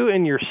 you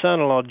and your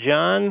son-in-law,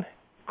 Jon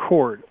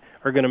Court,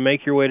 are going to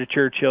make your way to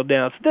Churchill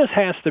Downs. This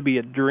has to be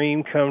a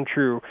dream come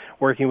true,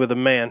 working with a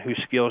man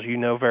whose skills you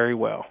know very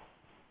well.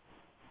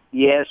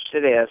 Yes,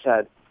 it is.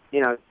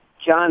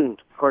 Jon,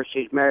 of course,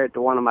 he's married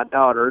to one of my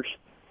daughters,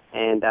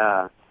 and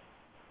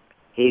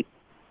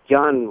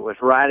Jon was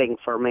riding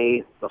for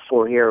me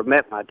before he ever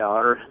met my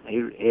daughter. He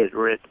had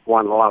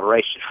won a lot of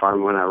races for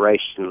me when I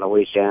raced in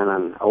Louisiana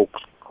and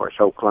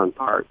Oaklawn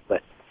Park.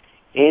 But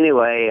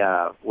anyway,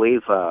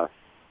 we've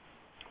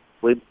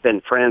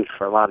been friends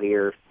for a lot of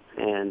years,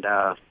 and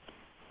now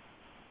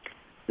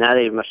that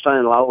he's my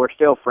son-in-law, we're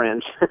still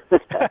friends.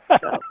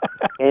 So,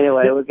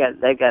 anyway,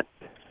 they got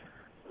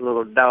a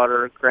little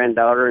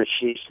granddaughter, and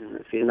she's,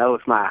 if you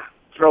notice, my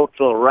throat's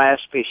a little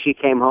raspy. She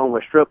came home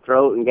with strep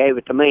throat and gave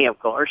it to me, of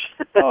course.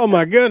 Oh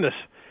my goodness!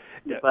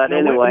 But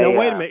anyway,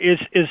 wait a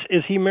minute.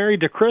 Is he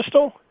married to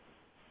Crystal?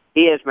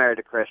 He is married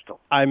to Crystal.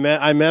 I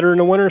met her in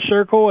the winter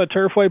circle at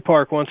Turfway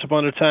Park once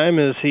upon a time.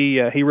 As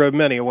he rode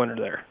many a winter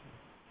there.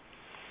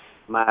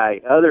 My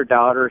other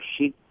daughter,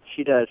 she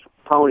does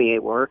pony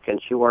work,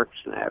 and she works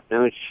in the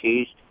afternoon.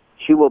 She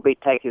will be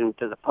taking him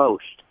to the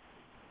post.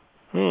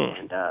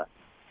 And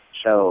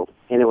so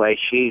anyway,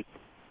 she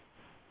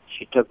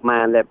took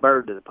that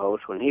bird to the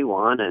post when he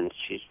won, and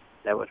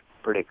that was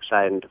pretty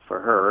exciting for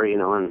her,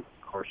 and of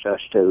course us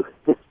too.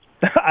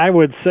 I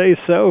would say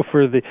so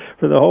for the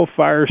whole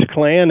Fires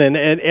clan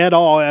and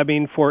all. I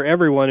mean, for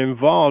everyone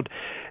involved.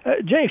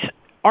 Jinks,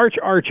 Arch.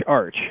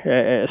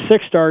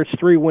 6 starts,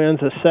 3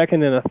 wins, a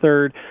second and a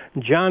third.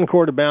 Jon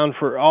Court bound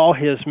for all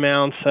his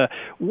mounts.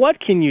 What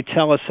can you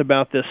tell us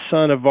about this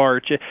son of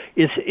Arch?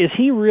 Is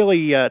he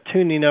really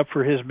tuning up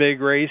for his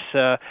big race?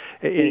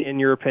 In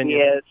your opinion?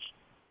 Yes,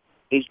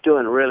 he's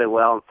doing really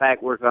well. In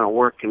fact, we're going to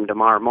work him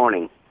tomorrow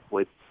morning.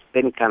 We've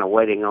been kind of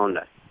waiting on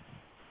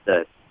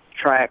the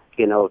track,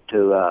 we've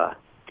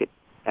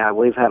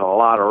had a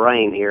lot of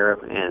rain here,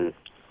 and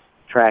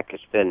track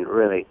has been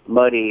really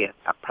muddy.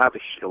 I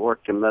probably should have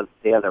worked him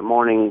the other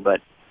morning,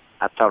 but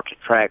I thought the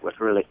track was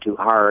really too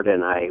hard,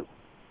 and I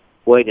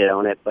waited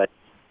on it. But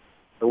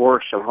there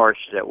were some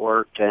horses that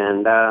worked,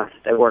 and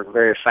they worked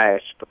very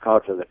fast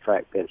because of the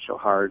track being so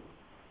hard.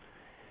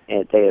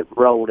 And they had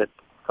rolled it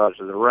because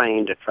of the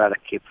rain to try to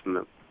keep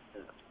them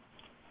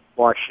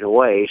washing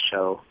away.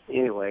 So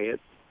anyway,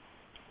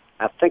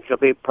 I think it'll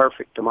be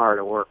perfect tomorrow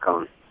to work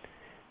on.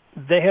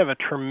 They have a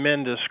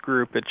tremendous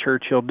group at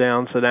Churchill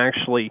Downs that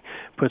actually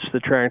puts the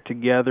track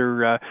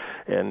together,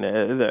 and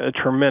a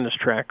tremendous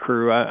track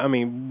crew. I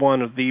mean,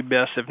 one of the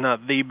best, if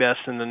not the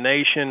best in the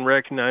nation,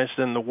 recognized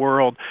in the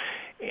world.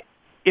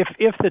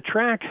 If the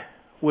track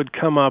would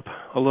come up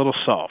a little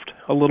soft,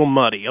 a little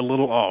muddy, a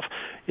little off,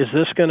 is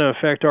this going to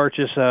affect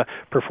Arch's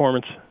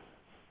performance?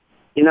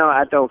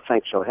 I don't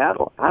think so.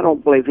 I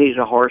don't believe he's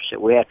a horse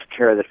that we have to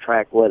carry the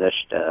track with us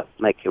to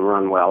make him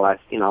run well.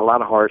 A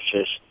lot of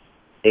horses,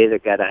 they either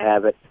got to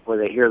have it where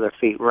they hear their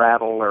feet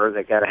rattle, or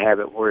they got to have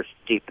it where it's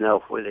deep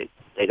enough where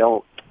they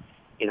don't,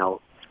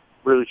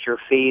 bruise your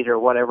feet or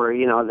whatever.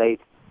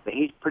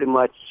 He's pretty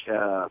much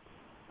a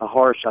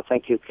horse. I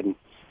think you can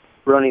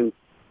run him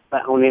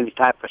on any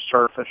type of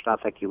surface. I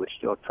think he would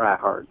still try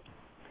hard.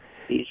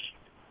 We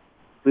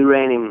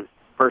ran him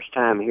first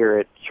time here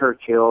at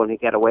Churchill, and he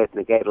got away from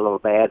the gate a little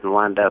bad and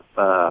wound up,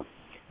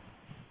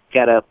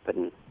 got up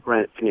and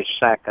finished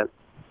second.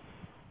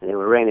 And then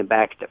we ran him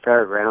back at the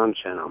fairgrounds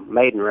in a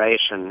maiden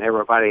race, and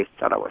everybody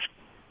thought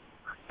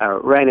I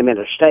ran him in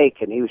a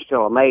stake, and he was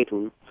still a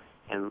maiden.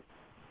 And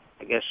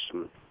I guess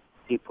some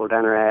people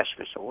down there asked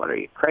me, so what, are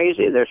you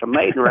crazy? There's a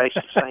maiden race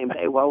the same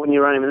day. Well, when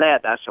you run him in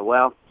that, I said,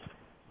 well,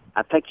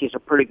 I think he's a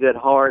pretty good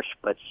horse,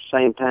 but at the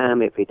same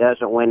time, if he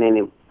doesn't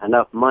win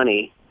enough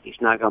money, he's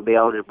not going to be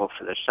eligible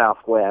for the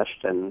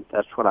Southwest, and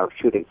that's what I was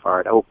shooting for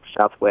at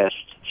Southwest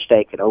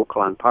stake at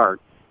Oaklawn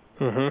Park.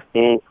 Mm-hmm.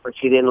 And, of course,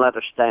 he didn't let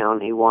us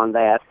down. He won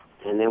that,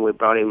 and then we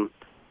brought him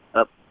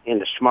up in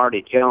the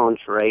Smarty Jones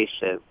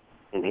race,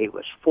 and he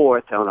was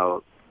fourth on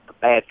a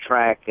bad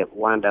track. It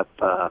wound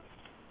up,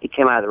 he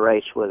came out of the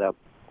race with a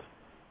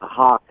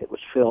hawk that was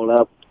filled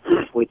up.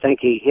 We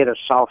think he hit a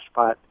soft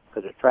spot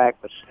because the track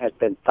had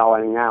been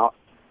thawing out.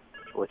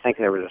 So we think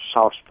there was a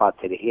soft spot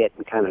that he hit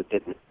and kind of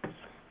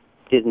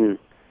didn't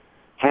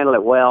handle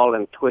it well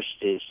and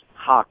twisted his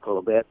hock a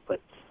little bit, but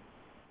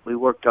we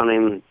worked on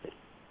him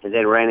and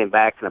then ran him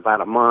back in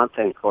about a month,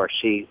 and of course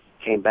he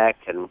came back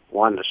and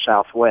won the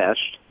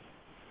Southwest,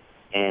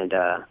 and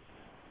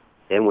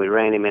then we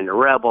ran him in the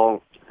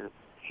Rebel.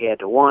 He had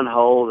the one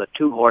hole, the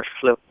 2-horse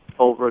flipped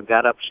over,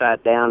 got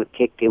upside down and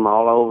kicked him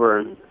all over,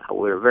 and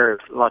we were very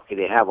lucky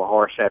to have a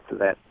horse after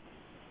that.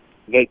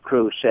 Gate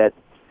crew said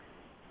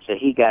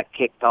he got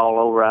kicked all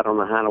over. I don't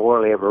know how in the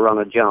world he ever run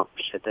a jump.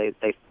 Said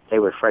they they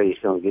were afraid he was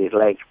going to get his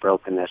legs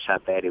broken. That's how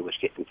bad he was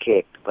getting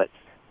kicked. But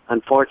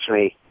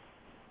unfortunately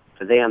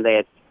for them, they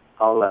had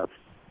all the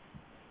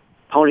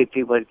pony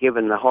people had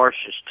given the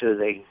horses to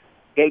the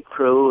gate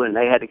crew, and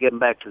they had to give them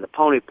back to the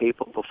pony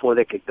people before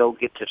they could go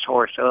get this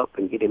horse up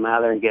and get him out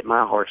of there and get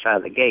my horse out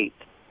of the gate,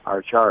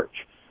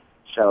 Archarcharch.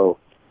 So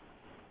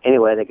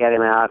anyway, they got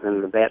him out,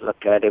 and the vet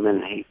looked at him,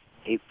 and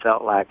he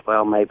felt like,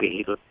 well,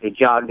 maybe he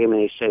jogged him,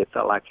 and he said he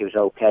felt like he was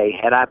okay.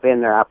 Had I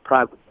been there, I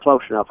probably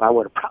close enough, I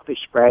would have probably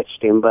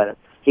scratched him, but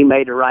he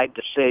made the right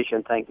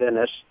decision, thank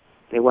goodness.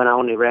 He went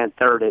on, he ran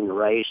third in the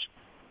race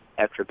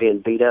after being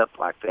beat up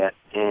like that,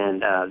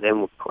 and then,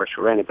 of course,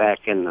 we ran him back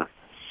in the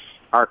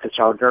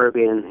Arkansas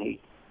Derby, and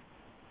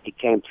he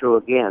came through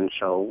again.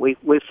 So we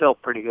feel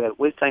pretty good.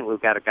 We think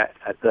we've got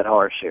a good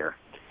horse here.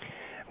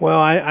 Well,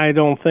 I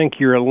don't think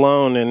you're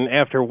alone. And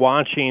after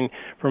watching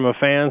from a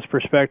fan's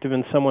perspective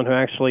and someone who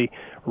actually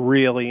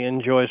really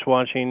enjoys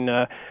watching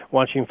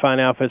fine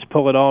outfits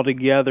pull it all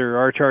together,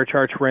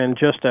 Archarcharch ran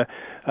just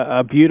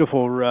a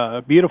beautiful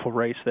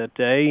race that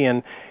day.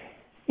 And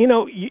you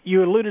know,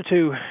 you alluded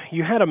to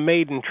you had a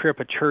maiden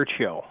trip at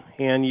Churchill,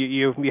 and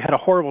you had a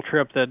horrible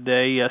trip that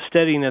day,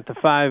 steadying at the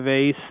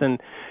 5/8,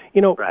 and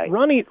you know, right.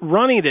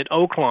 running at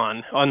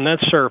Oaklawn on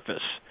that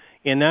surface,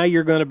 and now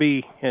you're going to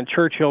be in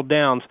Churchill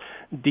Downs.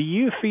 Do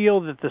you feel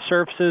that the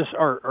surfaces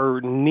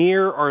are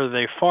near, or are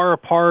they far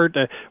apart?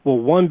 Will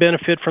one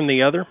benefit from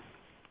the other?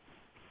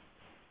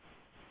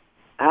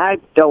 I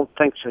don't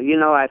think so. You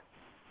know,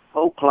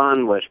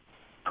 Oaklawn was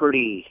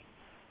pretty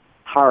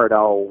hard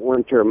all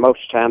winter. Most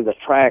of the time, the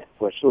track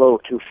was a little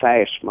too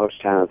fast most of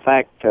the time. In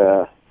fact,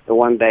 the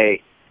one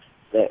day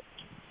that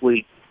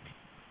we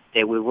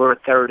were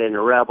third in the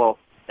Rebel,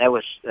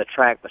 the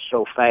track was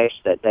so fast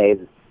that day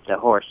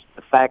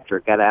the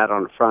factor got out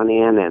on the front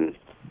end, and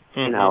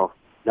you know,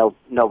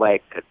 nobody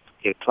could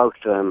get close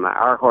to him.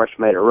 Our horse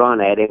made a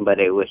run at him, but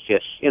it was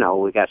just, you know,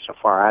 we got so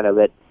far out of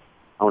it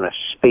on a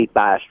speed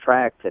bias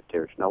track that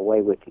there's no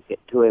way we could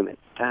get to him at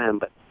the time.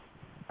 But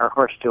our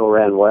horse still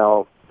ran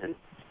well, and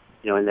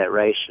you know, in that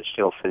race, and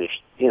still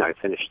finished. You know, he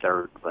finished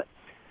third, but.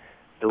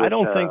 Was,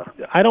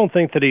 I don't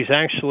think that he's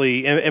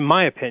actually, in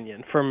my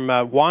opinion, from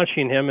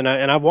watching him, and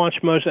I've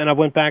watched most, and I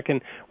went back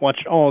and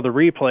watched all the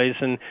replays,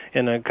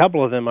 and a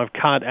couple of them I've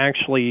caught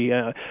actually,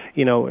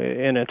 you know,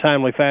 in a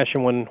timely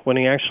fashion when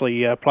he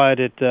actually applied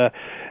it,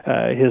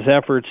 his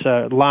efforts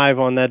live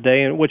on that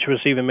day, and which was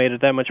even made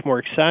it that much more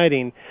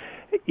exciting.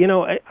 You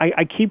know,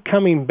 I keep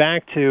coming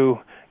back to,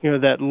 you know,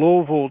 that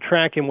Louisville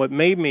track, and what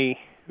made me,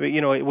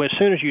 you know, as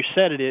soon as you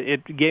said it,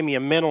 it gave me a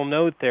mental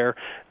note there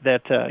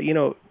that, you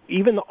know,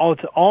 even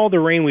all the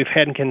rain we've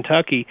had in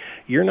Kentucky,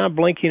 you're not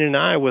blinking an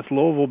eye with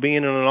Louisville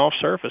being on an off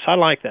surface. I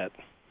like that.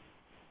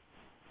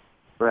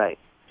 Right.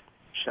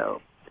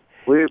 So,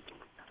 did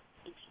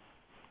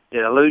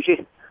I lose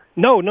you?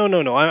 No.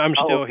 I'm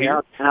still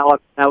here.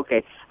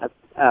 Okay.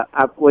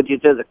 Would you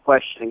do the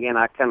question again?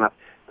 I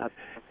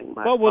think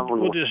my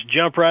we'll just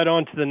jump right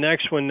on to the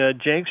next one,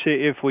 Jinks,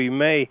 if we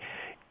may.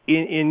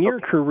 In your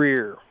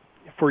career,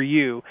 for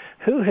you,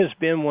 who has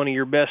been one of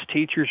your best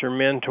teachers or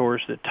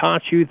mentors that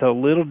taught you the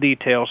little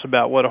details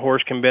about what a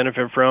horse can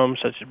benefit from,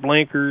 such as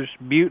blinkers,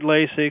 butte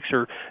lasix,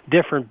 or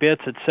different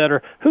bits,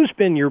 etc.? Who's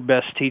been your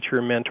best teacher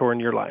and mentor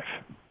in your life?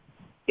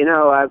 You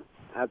know,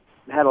 I've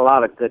had a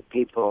lot of good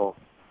people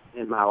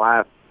in my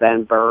life.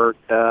 Van Burt,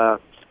 Dr.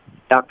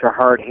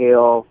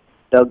 Harthill,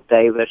 Doug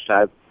Davis.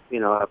 I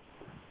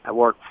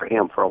worked for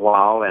him for a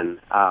while, and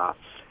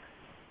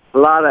a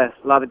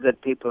lot of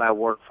good people I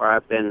work for.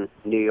 I've been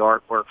in New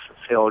York, worked for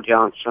Phil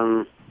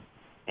Johnson,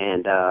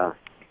 and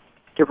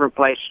different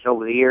places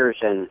over the years.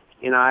 And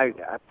you know,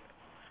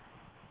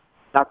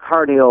 Dr.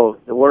 Harthill,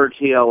 the words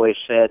he always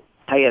said: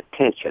 "Pay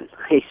attention."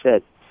 He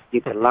said,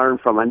 "You can learn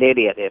from an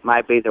idiot. It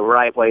might be the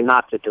right way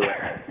not to do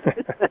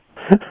it."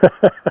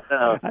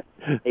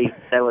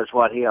 That was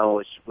what he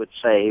always would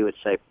say. He would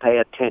say, "Pay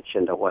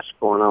attention to what's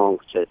going on.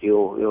 Said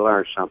you'll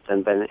learn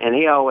something." And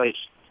he always,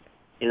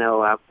 you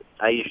know,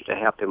 I used to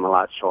help him a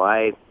lot, so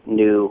I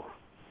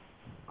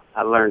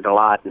learned a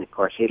lot. And of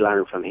course, he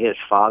learned from his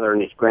father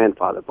and his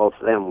grandfather. Both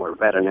of them were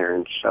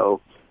veterinarians. So,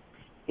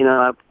 you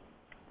know,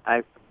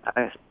 I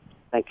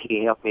think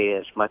he helped me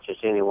as much as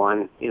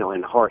anyone, you know,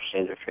 in the horse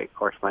industry. Of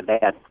course, my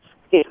dad,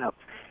 you know,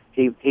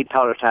 he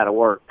taught us how to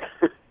work.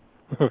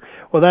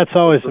 Well, that's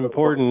always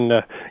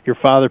important, your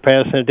father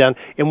passing it down.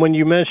 And when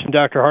you mentioned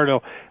Dr.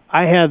 Harthill,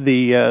 I had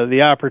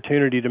the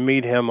opportunity to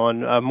meet him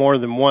on more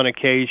than one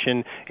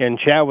occasion and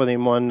chat with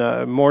him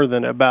on more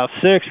than about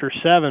 6 or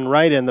 7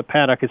 right in the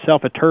paddock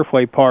itself at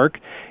Turfway Park.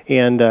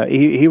 And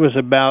he was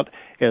about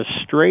as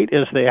straight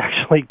as they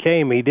actually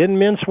came. He didn't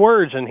mince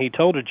words, and he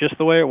told it just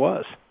the way it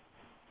was.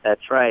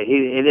 That's right. He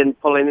didn't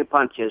pull any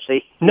punches.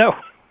 No.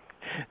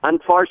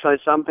 Unfortunately,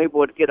 some people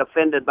would get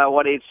offended by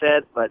what he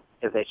said, but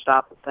if they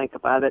stop and think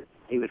about it,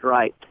 he was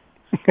right.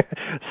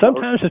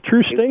 Sometimes the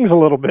truth stings a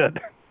little bit.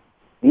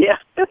 Yeah,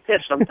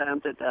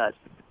 sometimes it does.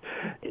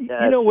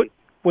 You know what?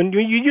 When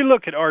you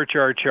look at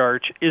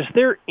Archarcharch, is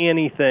there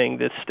anything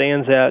that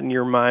stands out in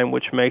your mind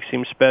which makes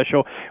him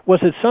special?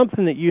 Was it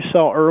something that you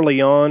saw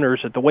early on, or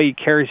is it the way he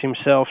carries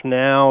himself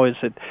now? Is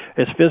it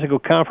his physical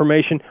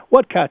conformation?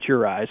 What caught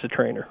your eye as a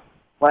trainer?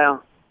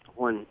 Well,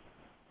 when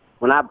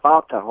I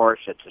bought the horse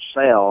at the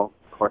sale,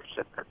 of course,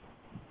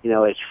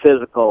 his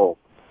physical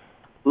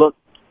look,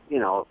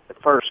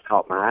 at first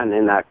caught my eye, and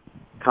then I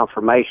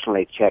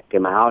conformationally checked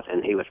him out,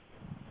 and he was,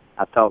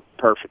 I thought,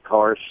 perfect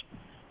horse.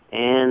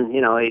 And,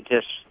 he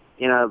just,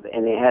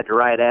 and he had the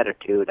right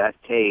attitude. I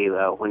tell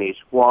you, when he's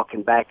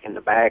walking back in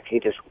the back, he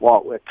just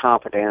walked with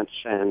confidence,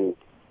 and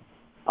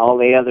all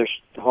the other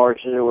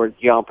horses were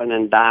jumping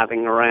and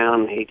diving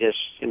around. He just,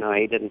 he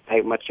didn't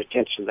pay much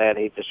attention to that.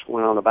 He just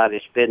went on about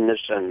his business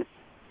and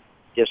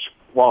just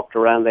walked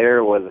around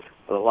there with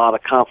a lot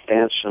of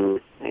confidence.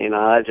 And,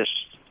 I just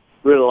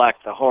really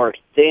liked the horse.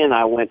 Then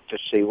I went to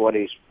see what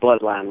his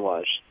bloodline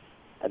was.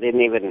 I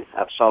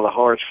saw the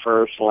horse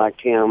first,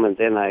 liked him, and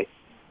then I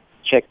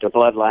checked the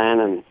bloodline,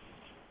 and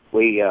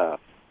we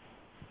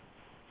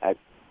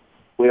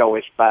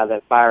always buy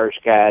the buyer's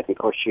guide, and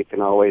of course you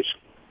can always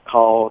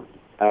call.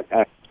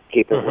 I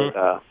keep it with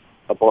a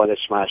boy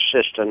that's my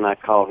assistant, and I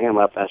called him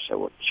up. I said,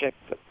 well, check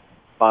the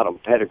bottom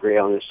pedigree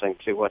on this thing,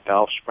 see what the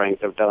offsprings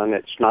have done.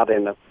 It's not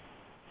in the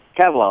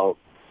catalog.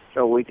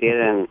 So we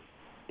did, and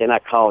then I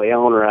called the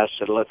owner. I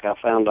said, look, I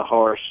found a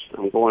horse.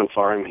 I'm going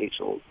for him. He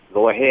said,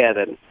 go ahead,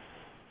 and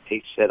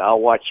he said, I'll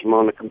watch him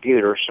on the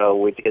computer. So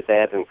we did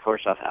that, and of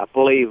course, I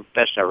believe,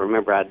 best I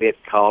remember, I did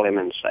call him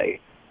and say,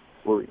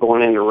 we're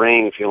going in the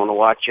ring if you want to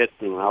watch it,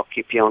 and I'll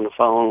keep you on the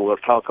phone. We'll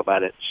talk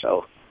about it.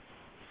 So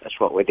that's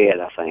what we did,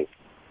 I think.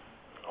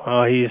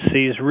 Well,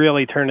 he's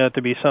really turned out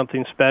to be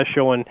something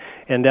special,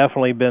 and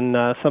definitely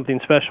been something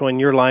special in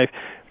your life.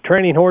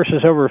 Training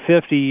horses over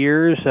 50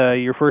 years,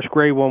 your first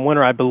Grade 1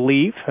 winner, I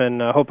believe,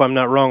 and I hope I'm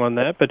not wrong on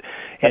that. But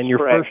and your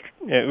correct.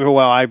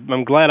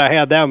 I'm glad I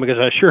had that one because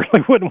I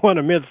surely wouldn't want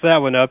to miss that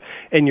one up.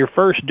 And your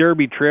first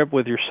Derby trip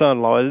with your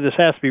son-in-law, this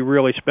has to be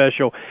really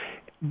special.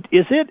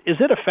 Is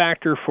it a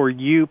factor for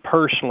you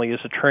personally as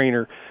a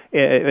trainer,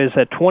 as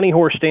that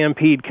 20-horse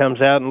Stampede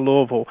comes out in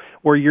Louisville,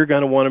 where you're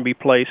going to want to be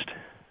placed?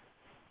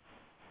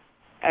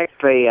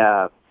 Actually,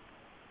 I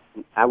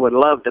would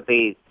love to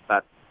be,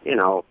 but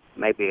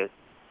maybe a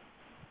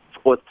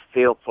fourth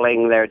field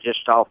fling there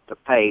just off the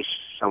pace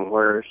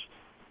somewhere,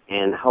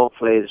 and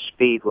hopefully the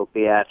speed will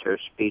be out there.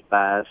 Speed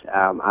buys,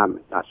 I'm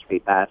not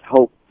speed buys.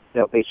 Hope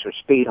there'll be some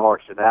speed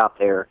horses out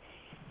there,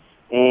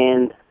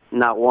 and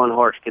not one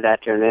horse get out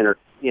there and enter,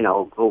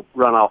 go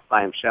run off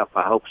by himself.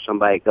 I hope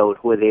somebody goes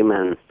with him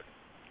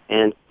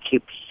and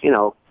keeps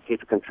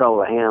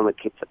control of him and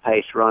keeps the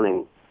pace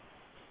running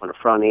on the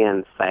front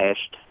end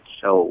fast.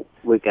 So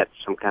we got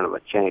some kind of a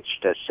chance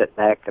to sit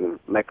back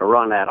and make a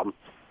run at them.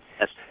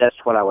 That's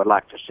what I would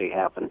like to see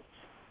happen.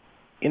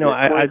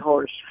 I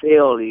horse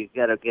field, you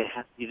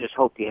just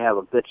hope you have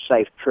a good,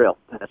 safe trip.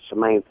 That's the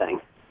main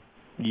thing.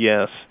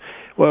 Yes.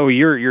 Well,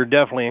 you're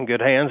definitely in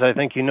good hands. I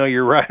think you know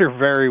your rider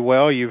very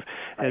well.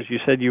 As you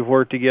said, you've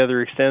worked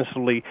together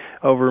extensively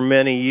over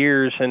many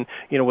years, and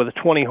with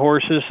the 20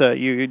 horses,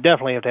 you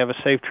definitely have to have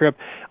a safe trip.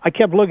 I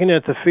kept looking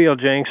at the field,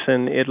 Jinks,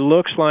 and it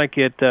looks like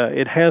it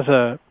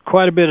has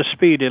quite a bit of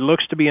speed. It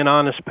looks to be an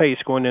honest pace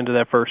going into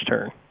that first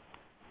turn.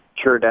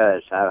 Sure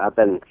does. I've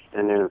been,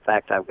 and in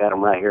fact, I've got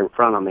them right here in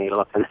front of me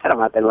looking at them.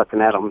 I've been looking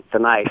at them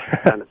tonight,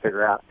 trying to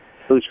figure out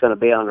who's going to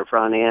be on the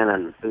front end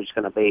and who's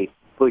going to be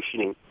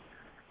pushing him.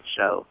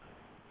 So,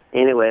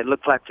 anyway, it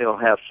looks like they'll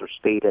have some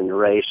speed in the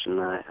race, and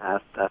I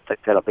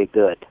think that'll be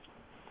good.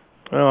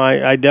 Well,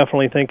 I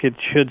definitely think it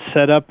should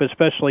set up,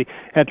 especially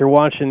after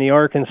watching the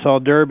Arkansas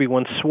Derby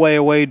when Sway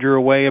Away drew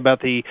away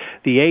about the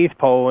eighth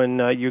pole,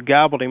 and you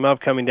gobbled him up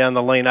coming down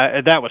the lane.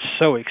 That was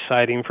so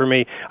exciting for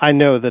me. I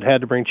know that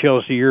had to bring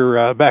chills to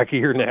your back of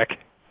your neck.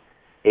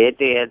 It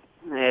did,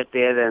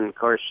 and of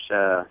course,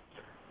 I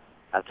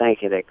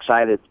think it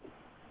excited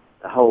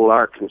the whole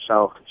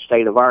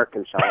state of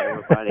Arkansas.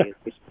 Everybody,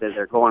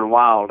 they're going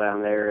wild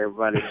down there.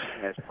 Everybody,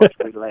 of course,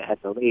 we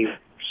had to leave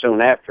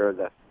soon after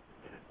the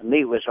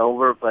meet was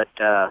over, but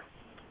I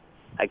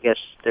guess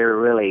they're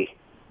really,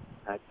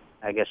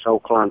 I guess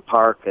Oaklawn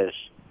Park is,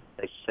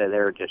 they said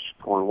they're just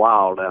going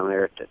wild down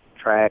there at the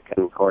track,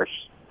 and of course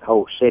the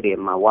whole city.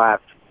 And my wife,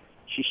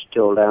 she's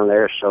still down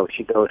there, so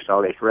she goes to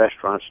all these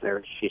restaurants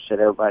there. She said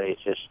everybody's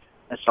just,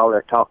 that's all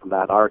they're talking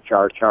about,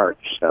 Archarcharch.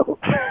 So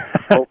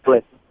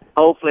hopefully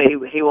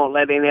he won't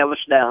let any of us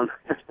down.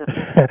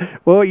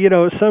 Well,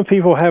 some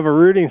people have a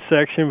rooting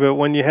section, but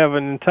when you have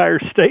an entire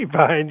state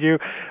behind you,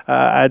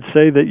 I'd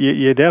say that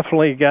you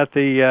definitely got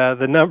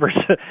the numbers.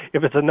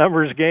 If it's a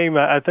numbers game,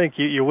 I think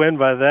you win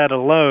by that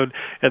alone,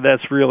 and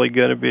that's really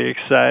going to be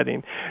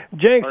exciting.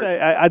 Jinks,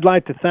 I'd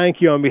like to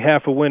thank you on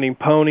behalf of Winning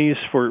Ponies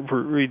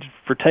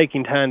for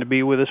taking time to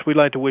be with us. We'd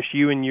like to wish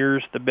you and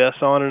yours the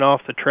best on and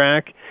off the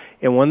track.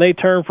 And when they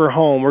turn for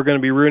home, we're going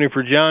to be rooting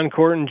for Jon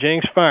Court and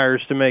Jinks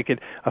Fires to make it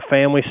a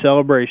family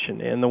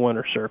celebration in the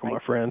winner's circle, my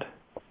friend.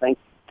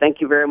 thank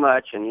you very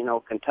much. And,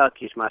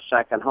 Kentucky's my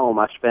second home.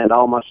 I spend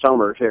all my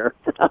summers here.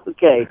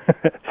 Okay.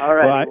 All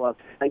right. Well,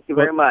 thank you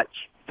very much.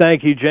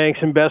 Thank you, Jinks,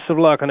 and best of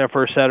luck on that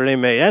first Saturday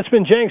in May. That's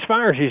been Jinks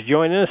Fires. He's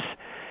joined us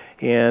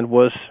and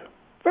was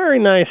very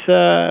nice,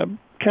 kind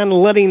of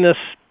letting us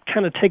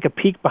kind of take a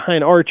peek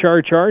behind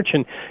Archarcharch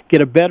and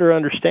get a better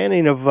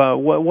understanding of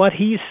what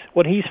he's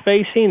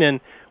facing and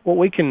what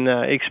we can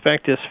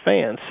expect as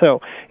fans.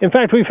 So, in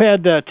fact, we've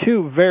had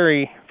two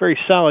very, very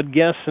solid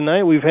guests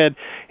tonight. We've had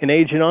an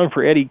agent on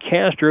for Eddie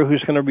Castro,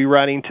 who's going to be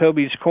riding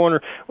Toby's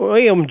Corner.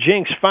 William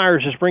Jinks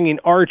Fires is bringing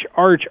Arch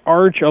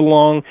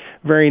along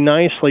very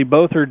nicely.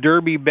 Both are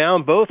Derby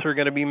bound. Both are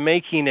going to be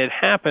making it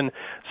happen.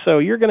 So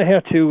you're going to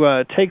have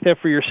to take that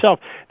for yourself.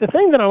 The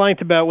thing that I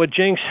liked about what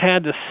Jinks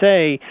had to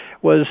say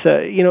was,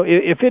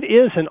 if it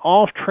is an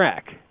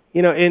off-track,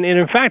 and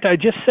in fact, I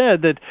just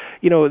said that,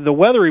 the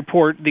weather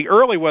report, the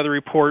early weather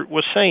report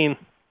was saying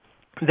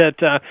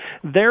that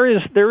there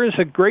is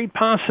a great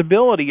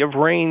possibility of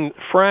rain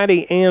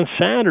Friday and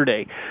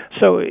Saturday.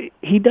 So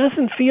he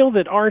doesn't feel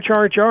that Arch,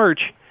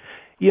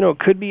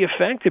 could be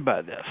affected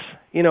by this,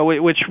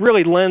 which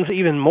really lends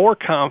even more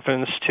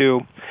confidence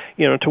to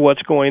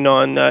what's going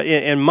on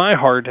in my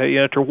heart.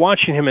 After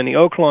watching him in the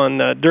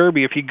Oaklawn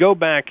Derby, if you go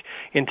back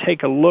and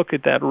take a look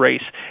at that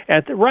race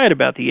right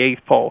about the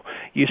 8th pole,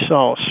 you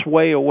saw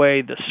sway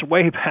away, the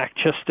sway back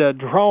just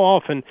draw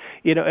off. And,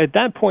 at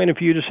that point,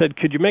 if you just said,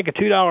 could you make a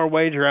 $2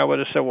 wager, I would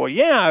have said, well,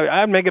 yeah,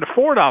 I'd make it a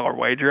 $4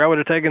 wager. I would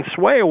have taken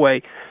sway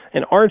away.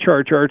 And Arch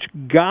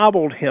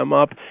gobbled him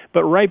up,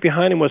 but right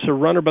behind him was a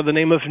runner by the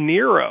name of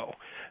Nero,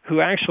 who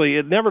actually,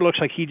 it never looks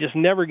like he just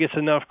never gets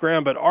enough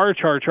ground, but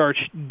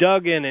Archarcharch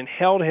dug in and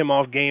held him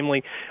off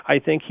gamely. I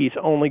think he's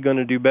only going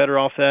to do better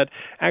off that.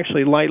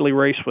 Actually, lightly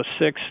raced with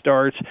 6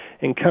 starts,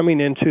 and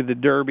coming into the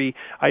Derby,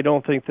 I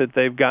don't think that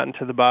they've gotten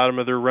to the bottom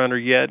of their runner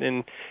yet.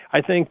 And I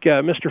think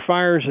Mr.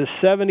 Fires is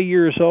 70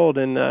 years old,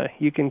 and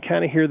you can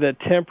kind of hear that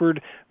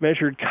tempered,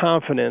 measured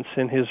confidence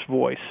in his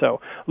voice.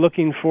 So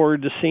looking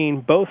forward to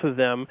seeing both of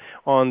them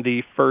on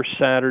the first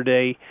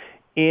Saturday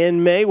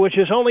in May, which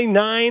is only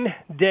 9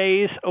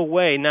 days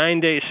away. 9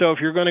 days. So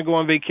if you're going to go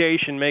on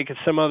vacation, make it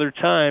some other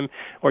time,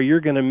 or you're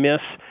going to miss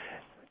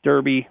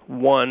Derby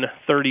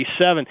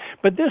 137.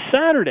 But this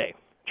Saturday,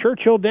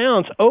 Churchill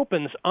Downs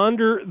opens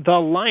under the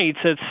lights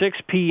at 6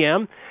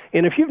 p.m.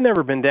 And if you've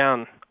never been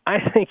down,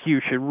 I think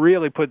you should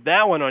really put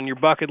that one on your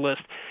bucket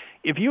list.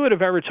 If you would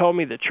have ever told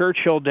me that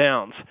Churchill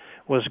Downs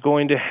was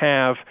going to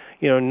have,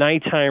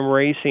 nighttime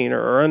racing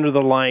or under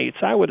the lights,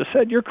 I would have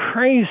said, you're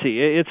crazy.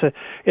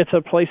 It's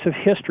a place of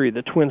history.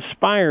 The Twin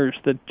Spires,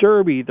 the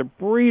Derby, the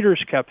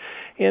Breeders' Cup.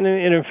 And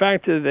in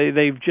fact,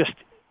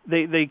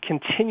 they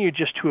continue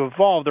just to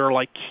evolve. They're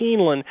like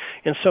Keeneland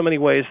in so many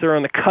ways. They're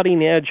on the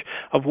cutting edge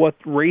of what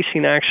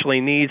racing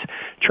actually needs.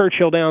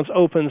 Churchill Downs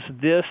opens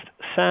this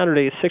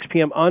Saturday at 6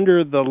 p.m.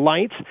 under the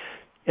lights.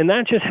 And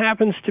that just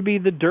happens to be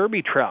the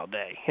Derby Trial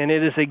Day. And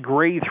it is a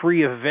Grade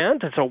 3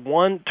 event. It's a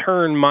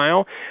one-turn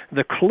mile.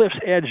 The Cliffs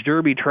Edge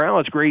Derby Trial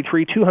is Grade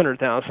 3,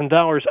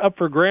 $200,000 up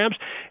for grabs.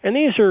 And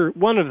these are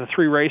one of the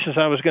 3 races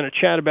I was going to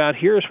chat about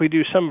here as we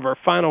do some of our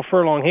final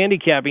furlong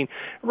handicapping.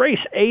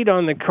 Race 8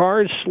 on the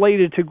card,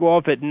 slated to go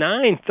off at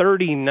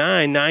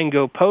 9:39, 9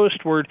 go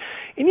postward.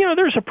 And,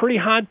 there's a pretty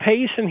hot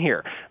pace in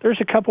here. There's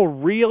a couple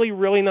really,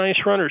 really nice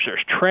runners.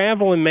 There's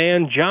Traveling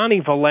Man, Johnny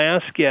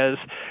Velasquez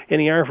in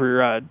the air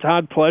for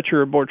Todd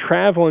Pletcher aboard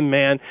Traveling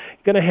Man.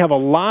 Going to have a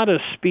lot of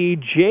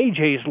speed.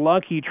 JJ's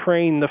Lucky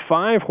Train, the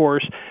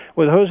 5-horse,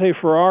 with Jose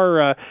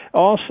Ferrar.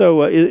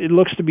 Also, it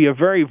looks to be a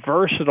very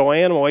versatile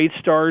animal. 8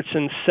 starts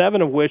and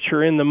 7 of which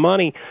are in the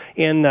money.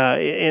 And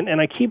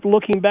I keep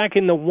looking back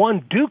in the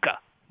one Duca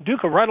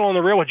right along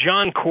the rail with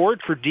Jon Court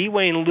for D.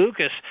 Wayne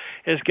Lucas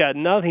has got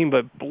nothing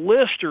but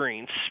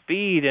blistering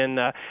speed, and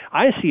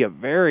I see a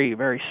very,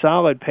 very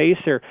solid pace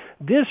there.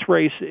 This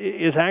race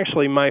is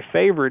actually my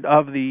favorite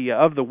of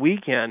the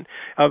weekend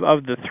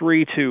of the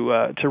 3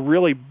 to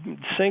really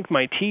sink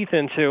my teeth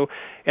into,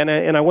 and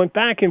I went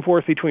back and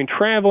forth between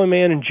Traveling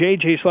Man and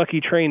JJ's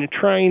Lucky Train and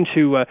trying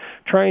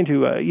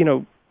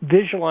to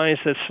visualize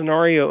the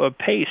scenario of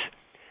pace,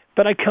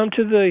 but I come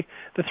to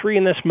the 3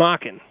 in this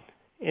Mockin.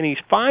 And he's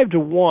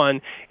 5-1.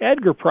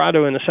 Edgar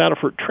Prado in the saddle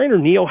for trainer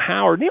Neil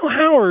Howard. Neil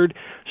Howard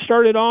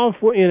started off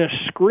in a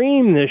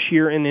scream this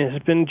year and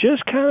has been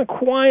just kind of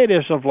quiet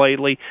as of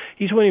lately.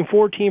 He's winning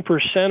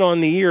 14%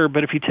 on the year,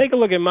 but if you take a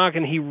look at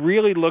Mockin, he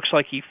really looks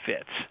like he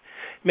fits.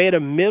 Made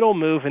a middle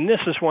move, and this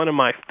is one of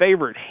my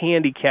favorite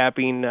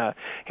handicapping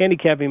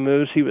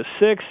moves. He was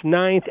 6th,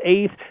 9th,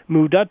 8th,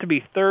 moved up to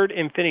be 3rd,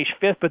 and finished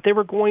 5th, but they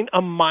were going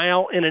a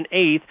mile and an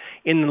 1/8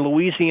 in the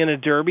Louisiana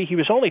Derby. He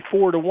was only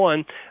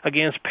 4-1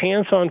 against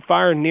Pants on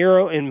Fire,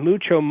 Nero, and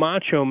Mucho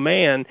Macho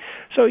Man.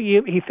 So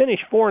he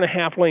finished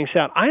 4.5 lengths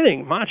out. I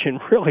think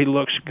Machin really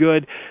looks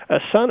good, a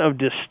son of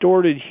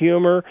distorted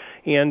humor,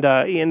 and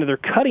they're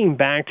cutting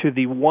back to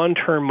the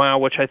one-turn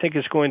mile, which I think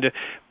is going to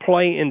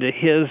play into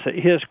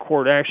his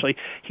court. Actually,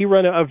 he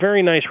ran a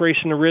very nice race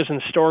in the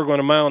Risen Star, going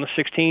a mile and the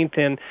 16th,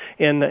 and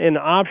an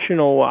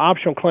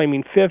optional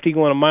claiming 50,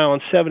 going a mile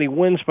and 70,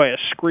 wins by a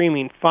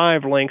screaming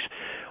 5 lengths.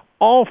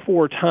 all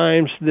 4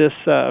 times this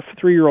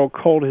 3-year-old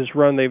colt has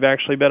run, they've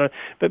actually bet on.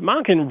 But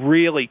Monken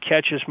really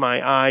catches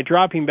my eye,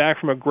 dropping back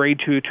from a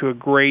grade 2 to a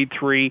grade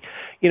 3.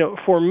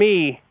 For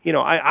me,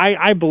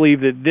 I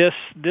believe that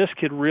this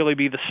could really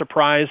be the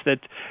surprise that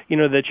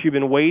you've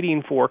been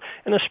waiting for,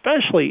 and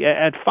especially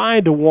at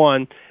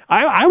 5-1.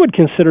 I would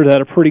consider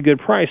that a pretty good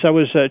price. I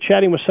was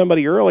chatting with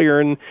somebody earlier,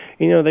 and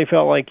they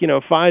felt like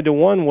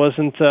 5-1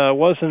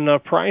 wasn't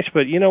enough price.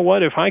 But you know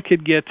what? If I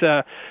could get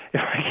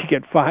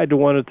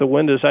 5-1 at the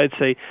windows, I'd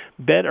say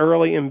bet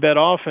early and bet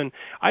often.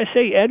 I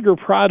say Edgar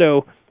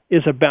Prado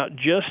is about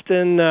just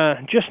in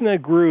that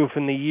groove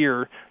in the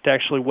year to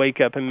actually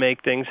wake up and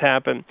make things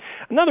happen.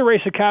 Another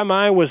race that caught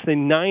my eye was the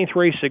 9th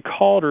race at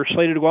Calder,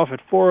 slated to go off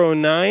at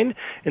 4:09,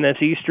 and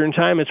that's Eastern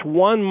time. It's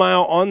 1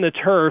 mile on the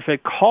turf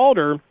at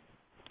Calder.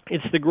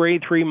 It's the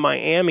grade 3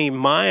 Miami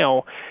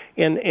Mile.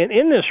 And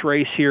in this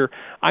race here,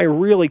 I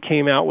really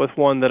came out with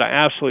one that I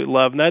absolutely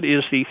love, and that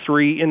is the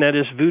 3, and that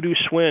is Voodoo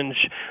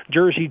Swinge.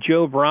 Jersey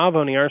Joe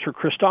Bravo and the answer,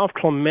 Christophe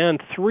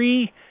Clement,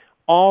 3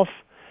 off.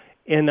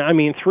 And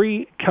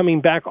 3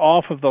 coming back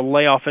off of the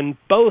layoff, and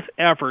both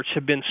efforts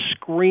have been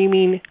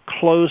screaming,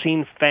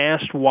 closing,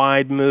 fast,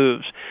 wide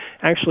moves.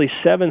 Actually,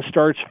 7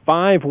 starts,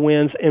 5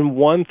 wins, and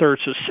 1/3,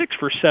 so 6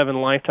 for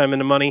 7 lifetime in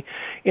the money.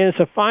 And it's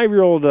a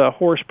 5-year-old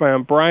horse by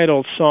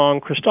Unbridled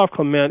Song. Christophe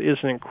Clement is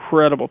an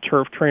incredible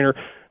turf trainer.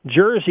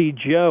 Jersey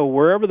Joe,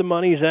 wherever the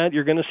money's at,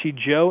 you're going to see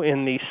Joe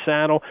in the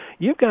saddle.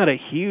 You've got a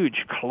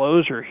huge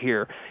closer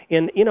here.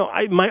 And,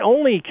 my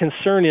only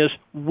concern is,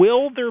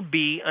 will there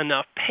be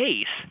enough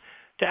pace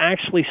to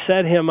actually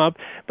set him up?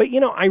 But,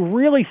 I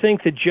really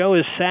think that Joe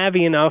is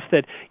savvy enough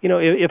that,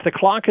 if the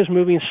clock is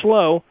moving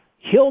slow,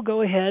 he'll go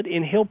ahead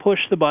and he'll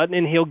push the button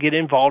and he'll get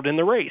involved in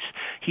the race.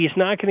 He's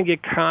not going to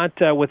get caught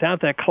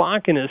without that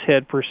clock in his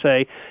head, per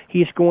se.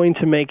 He's going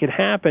to make it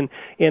happen.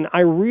 And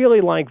I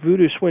really like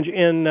Voodoo Swinge.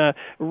 And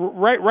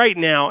right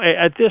now,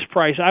 at this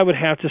price, I would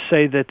have to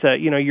say that,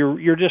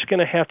 you're just going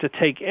to have to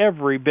take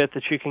every bit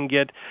that you can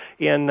get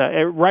in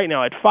right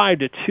now at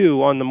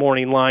 5-2 on the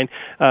morning line.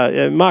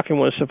 Mocking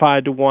was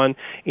 5-1.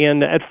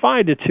 And at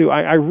 5-2,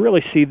 I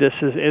really see this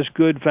as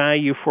good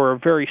value for a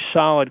very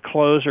solid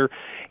closer.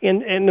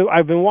 And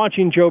I've been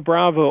watching Joe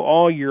Bravo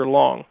all year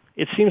long.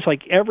 It seems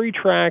like every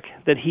track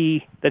that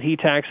he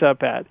tacks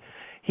up at,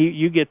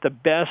 you get the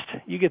best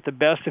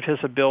of his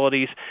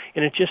abilities,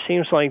 and it just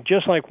seems like,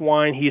 just like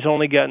wine, he's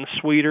only gotten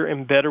sweeter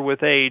and better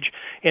with age.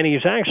 And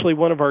he's actually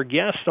one of our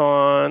guests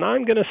on,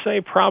 I'm going to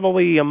say,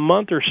 probably a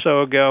month or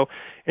so ago,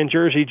 and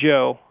Jersey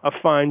Joe, a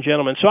fine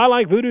gentleman. So I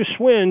like Voodoo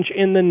Swinge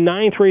in the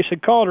 9th race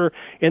at Calder,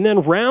 and then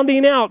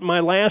rounding out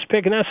my last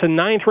pick, and that's the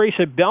 9th race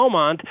at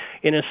Belmont,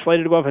 and it's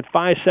slated to go off at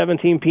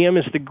 5:17 p.m.,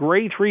 is the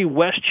grade 3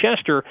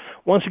 Westchester.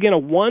 Once again, a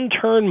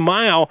 1-turn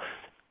mile.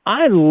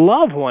 I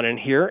love one in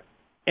here.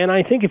 And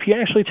I think if you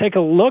actually take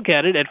a look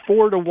at it at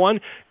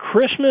 4-1,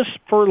 Christmas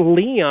for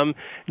Liam,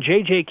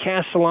 J.J.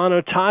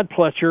 Castellano, Todd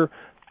Pletcher,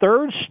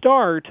 3rd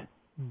start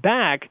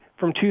back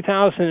from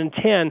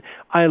 2010.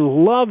 I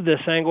love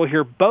this angle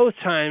here. Both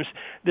times,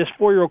 this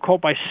 4-year-old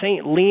colt by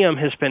St. Liam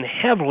has been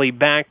heavily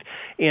backed,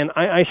 and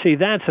I say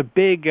that's a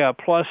big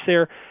plus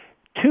there.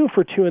 2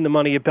 for 2 in the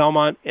money at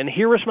Belmont. And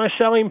here is my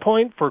selling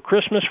point for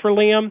Christmas for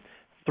Liam,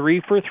 3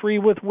 for 3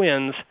 with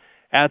wins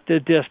at the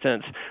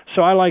distance.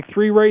 So I like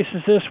 3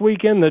 races this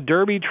weekend. The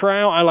Derby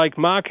Trial, I like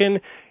Mockin,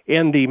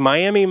 and the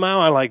Miami Mile,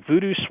 I like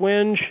Voodoo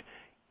Swinge,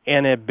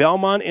 and at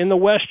Belmont in the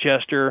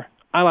Westchester,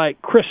 I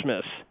like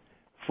Christmas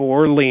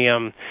for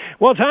Liam.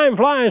 Well, time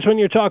flies when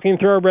you're talking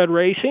thoroughbred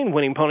racing.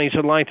 Winning Ponies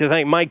would like to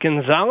thank Mike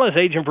Gonzalez,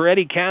 agent for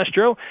Eddie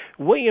Castro,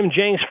 William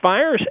Jinks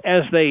Fires,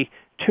 as they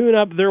tune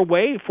up their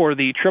way for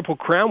the Triple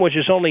Crown, which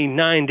is only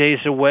 9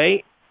 days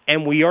away,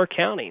 and we are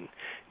counting.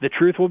 The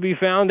truth will be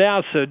found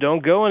out, so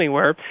don't go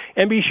anywhere.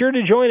 And be sure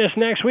to join us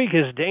next week,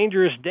 as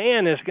Dangerous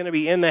Dan is going to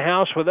be in the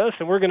house with us,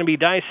 and we're going to be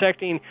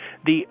dissecting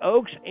the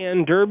Oaks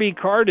and Derby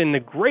card and the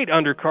great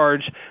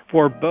undercards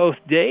for both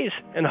days.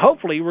 And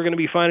hopefully we're going to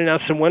be finding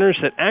out some winners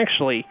that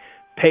actually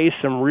pay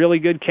some really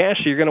good cash,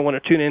 so you're going to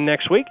want to tune in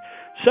next week.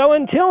 So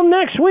until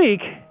next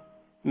week,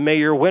 may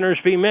your winners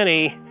be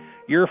many,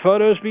 your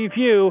photos be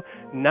few.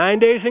 9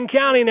 days and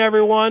counting,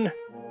 everyone.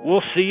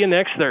 We'll see you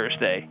next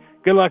Thursday.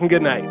 Good luck and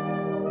good night.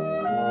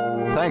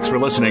 Thanks for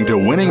listening to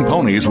Winning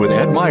Ponies with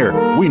Ed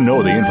Meyer. We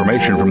know the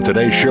information from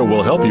today's show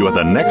will help you at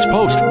the next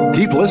post.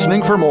 Keep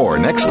listening for more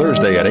next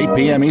Thursday at 8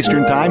 p.m.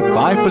 Eastern Time,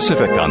 5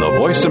 Pacific on the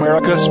Voice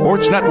America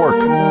Sports Network.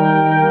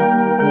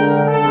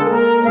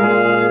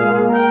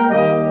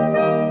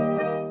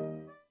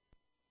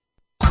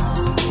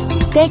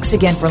 Thanks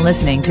again for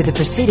listening to the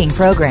preceding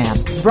program,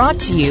 brought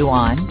to you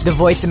on the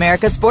Voice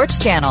America Sports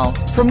Channel.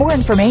 For more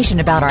information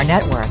about our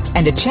network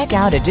and to check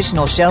out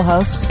additional show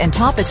hosts and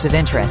topics of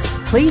interest,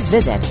 please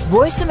visit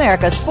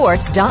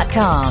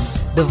voiceamericasports.com.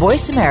 The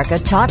Voice America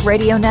Talk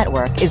Radio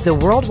Network is the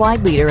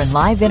worldwide leader in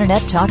live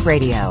Internet talk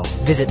radio.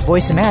 Visit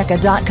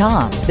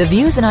voiceamerica.com. The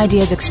views and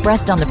ideas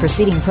expressed on the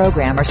preceding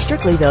program are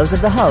strictly those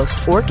of the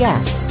host or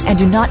guests and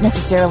do not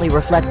necessarily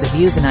reflect the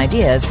views and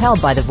ideas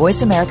held by the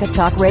Voice America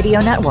Talk Radio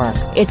Network,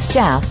 its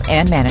staff,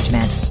 and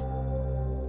management.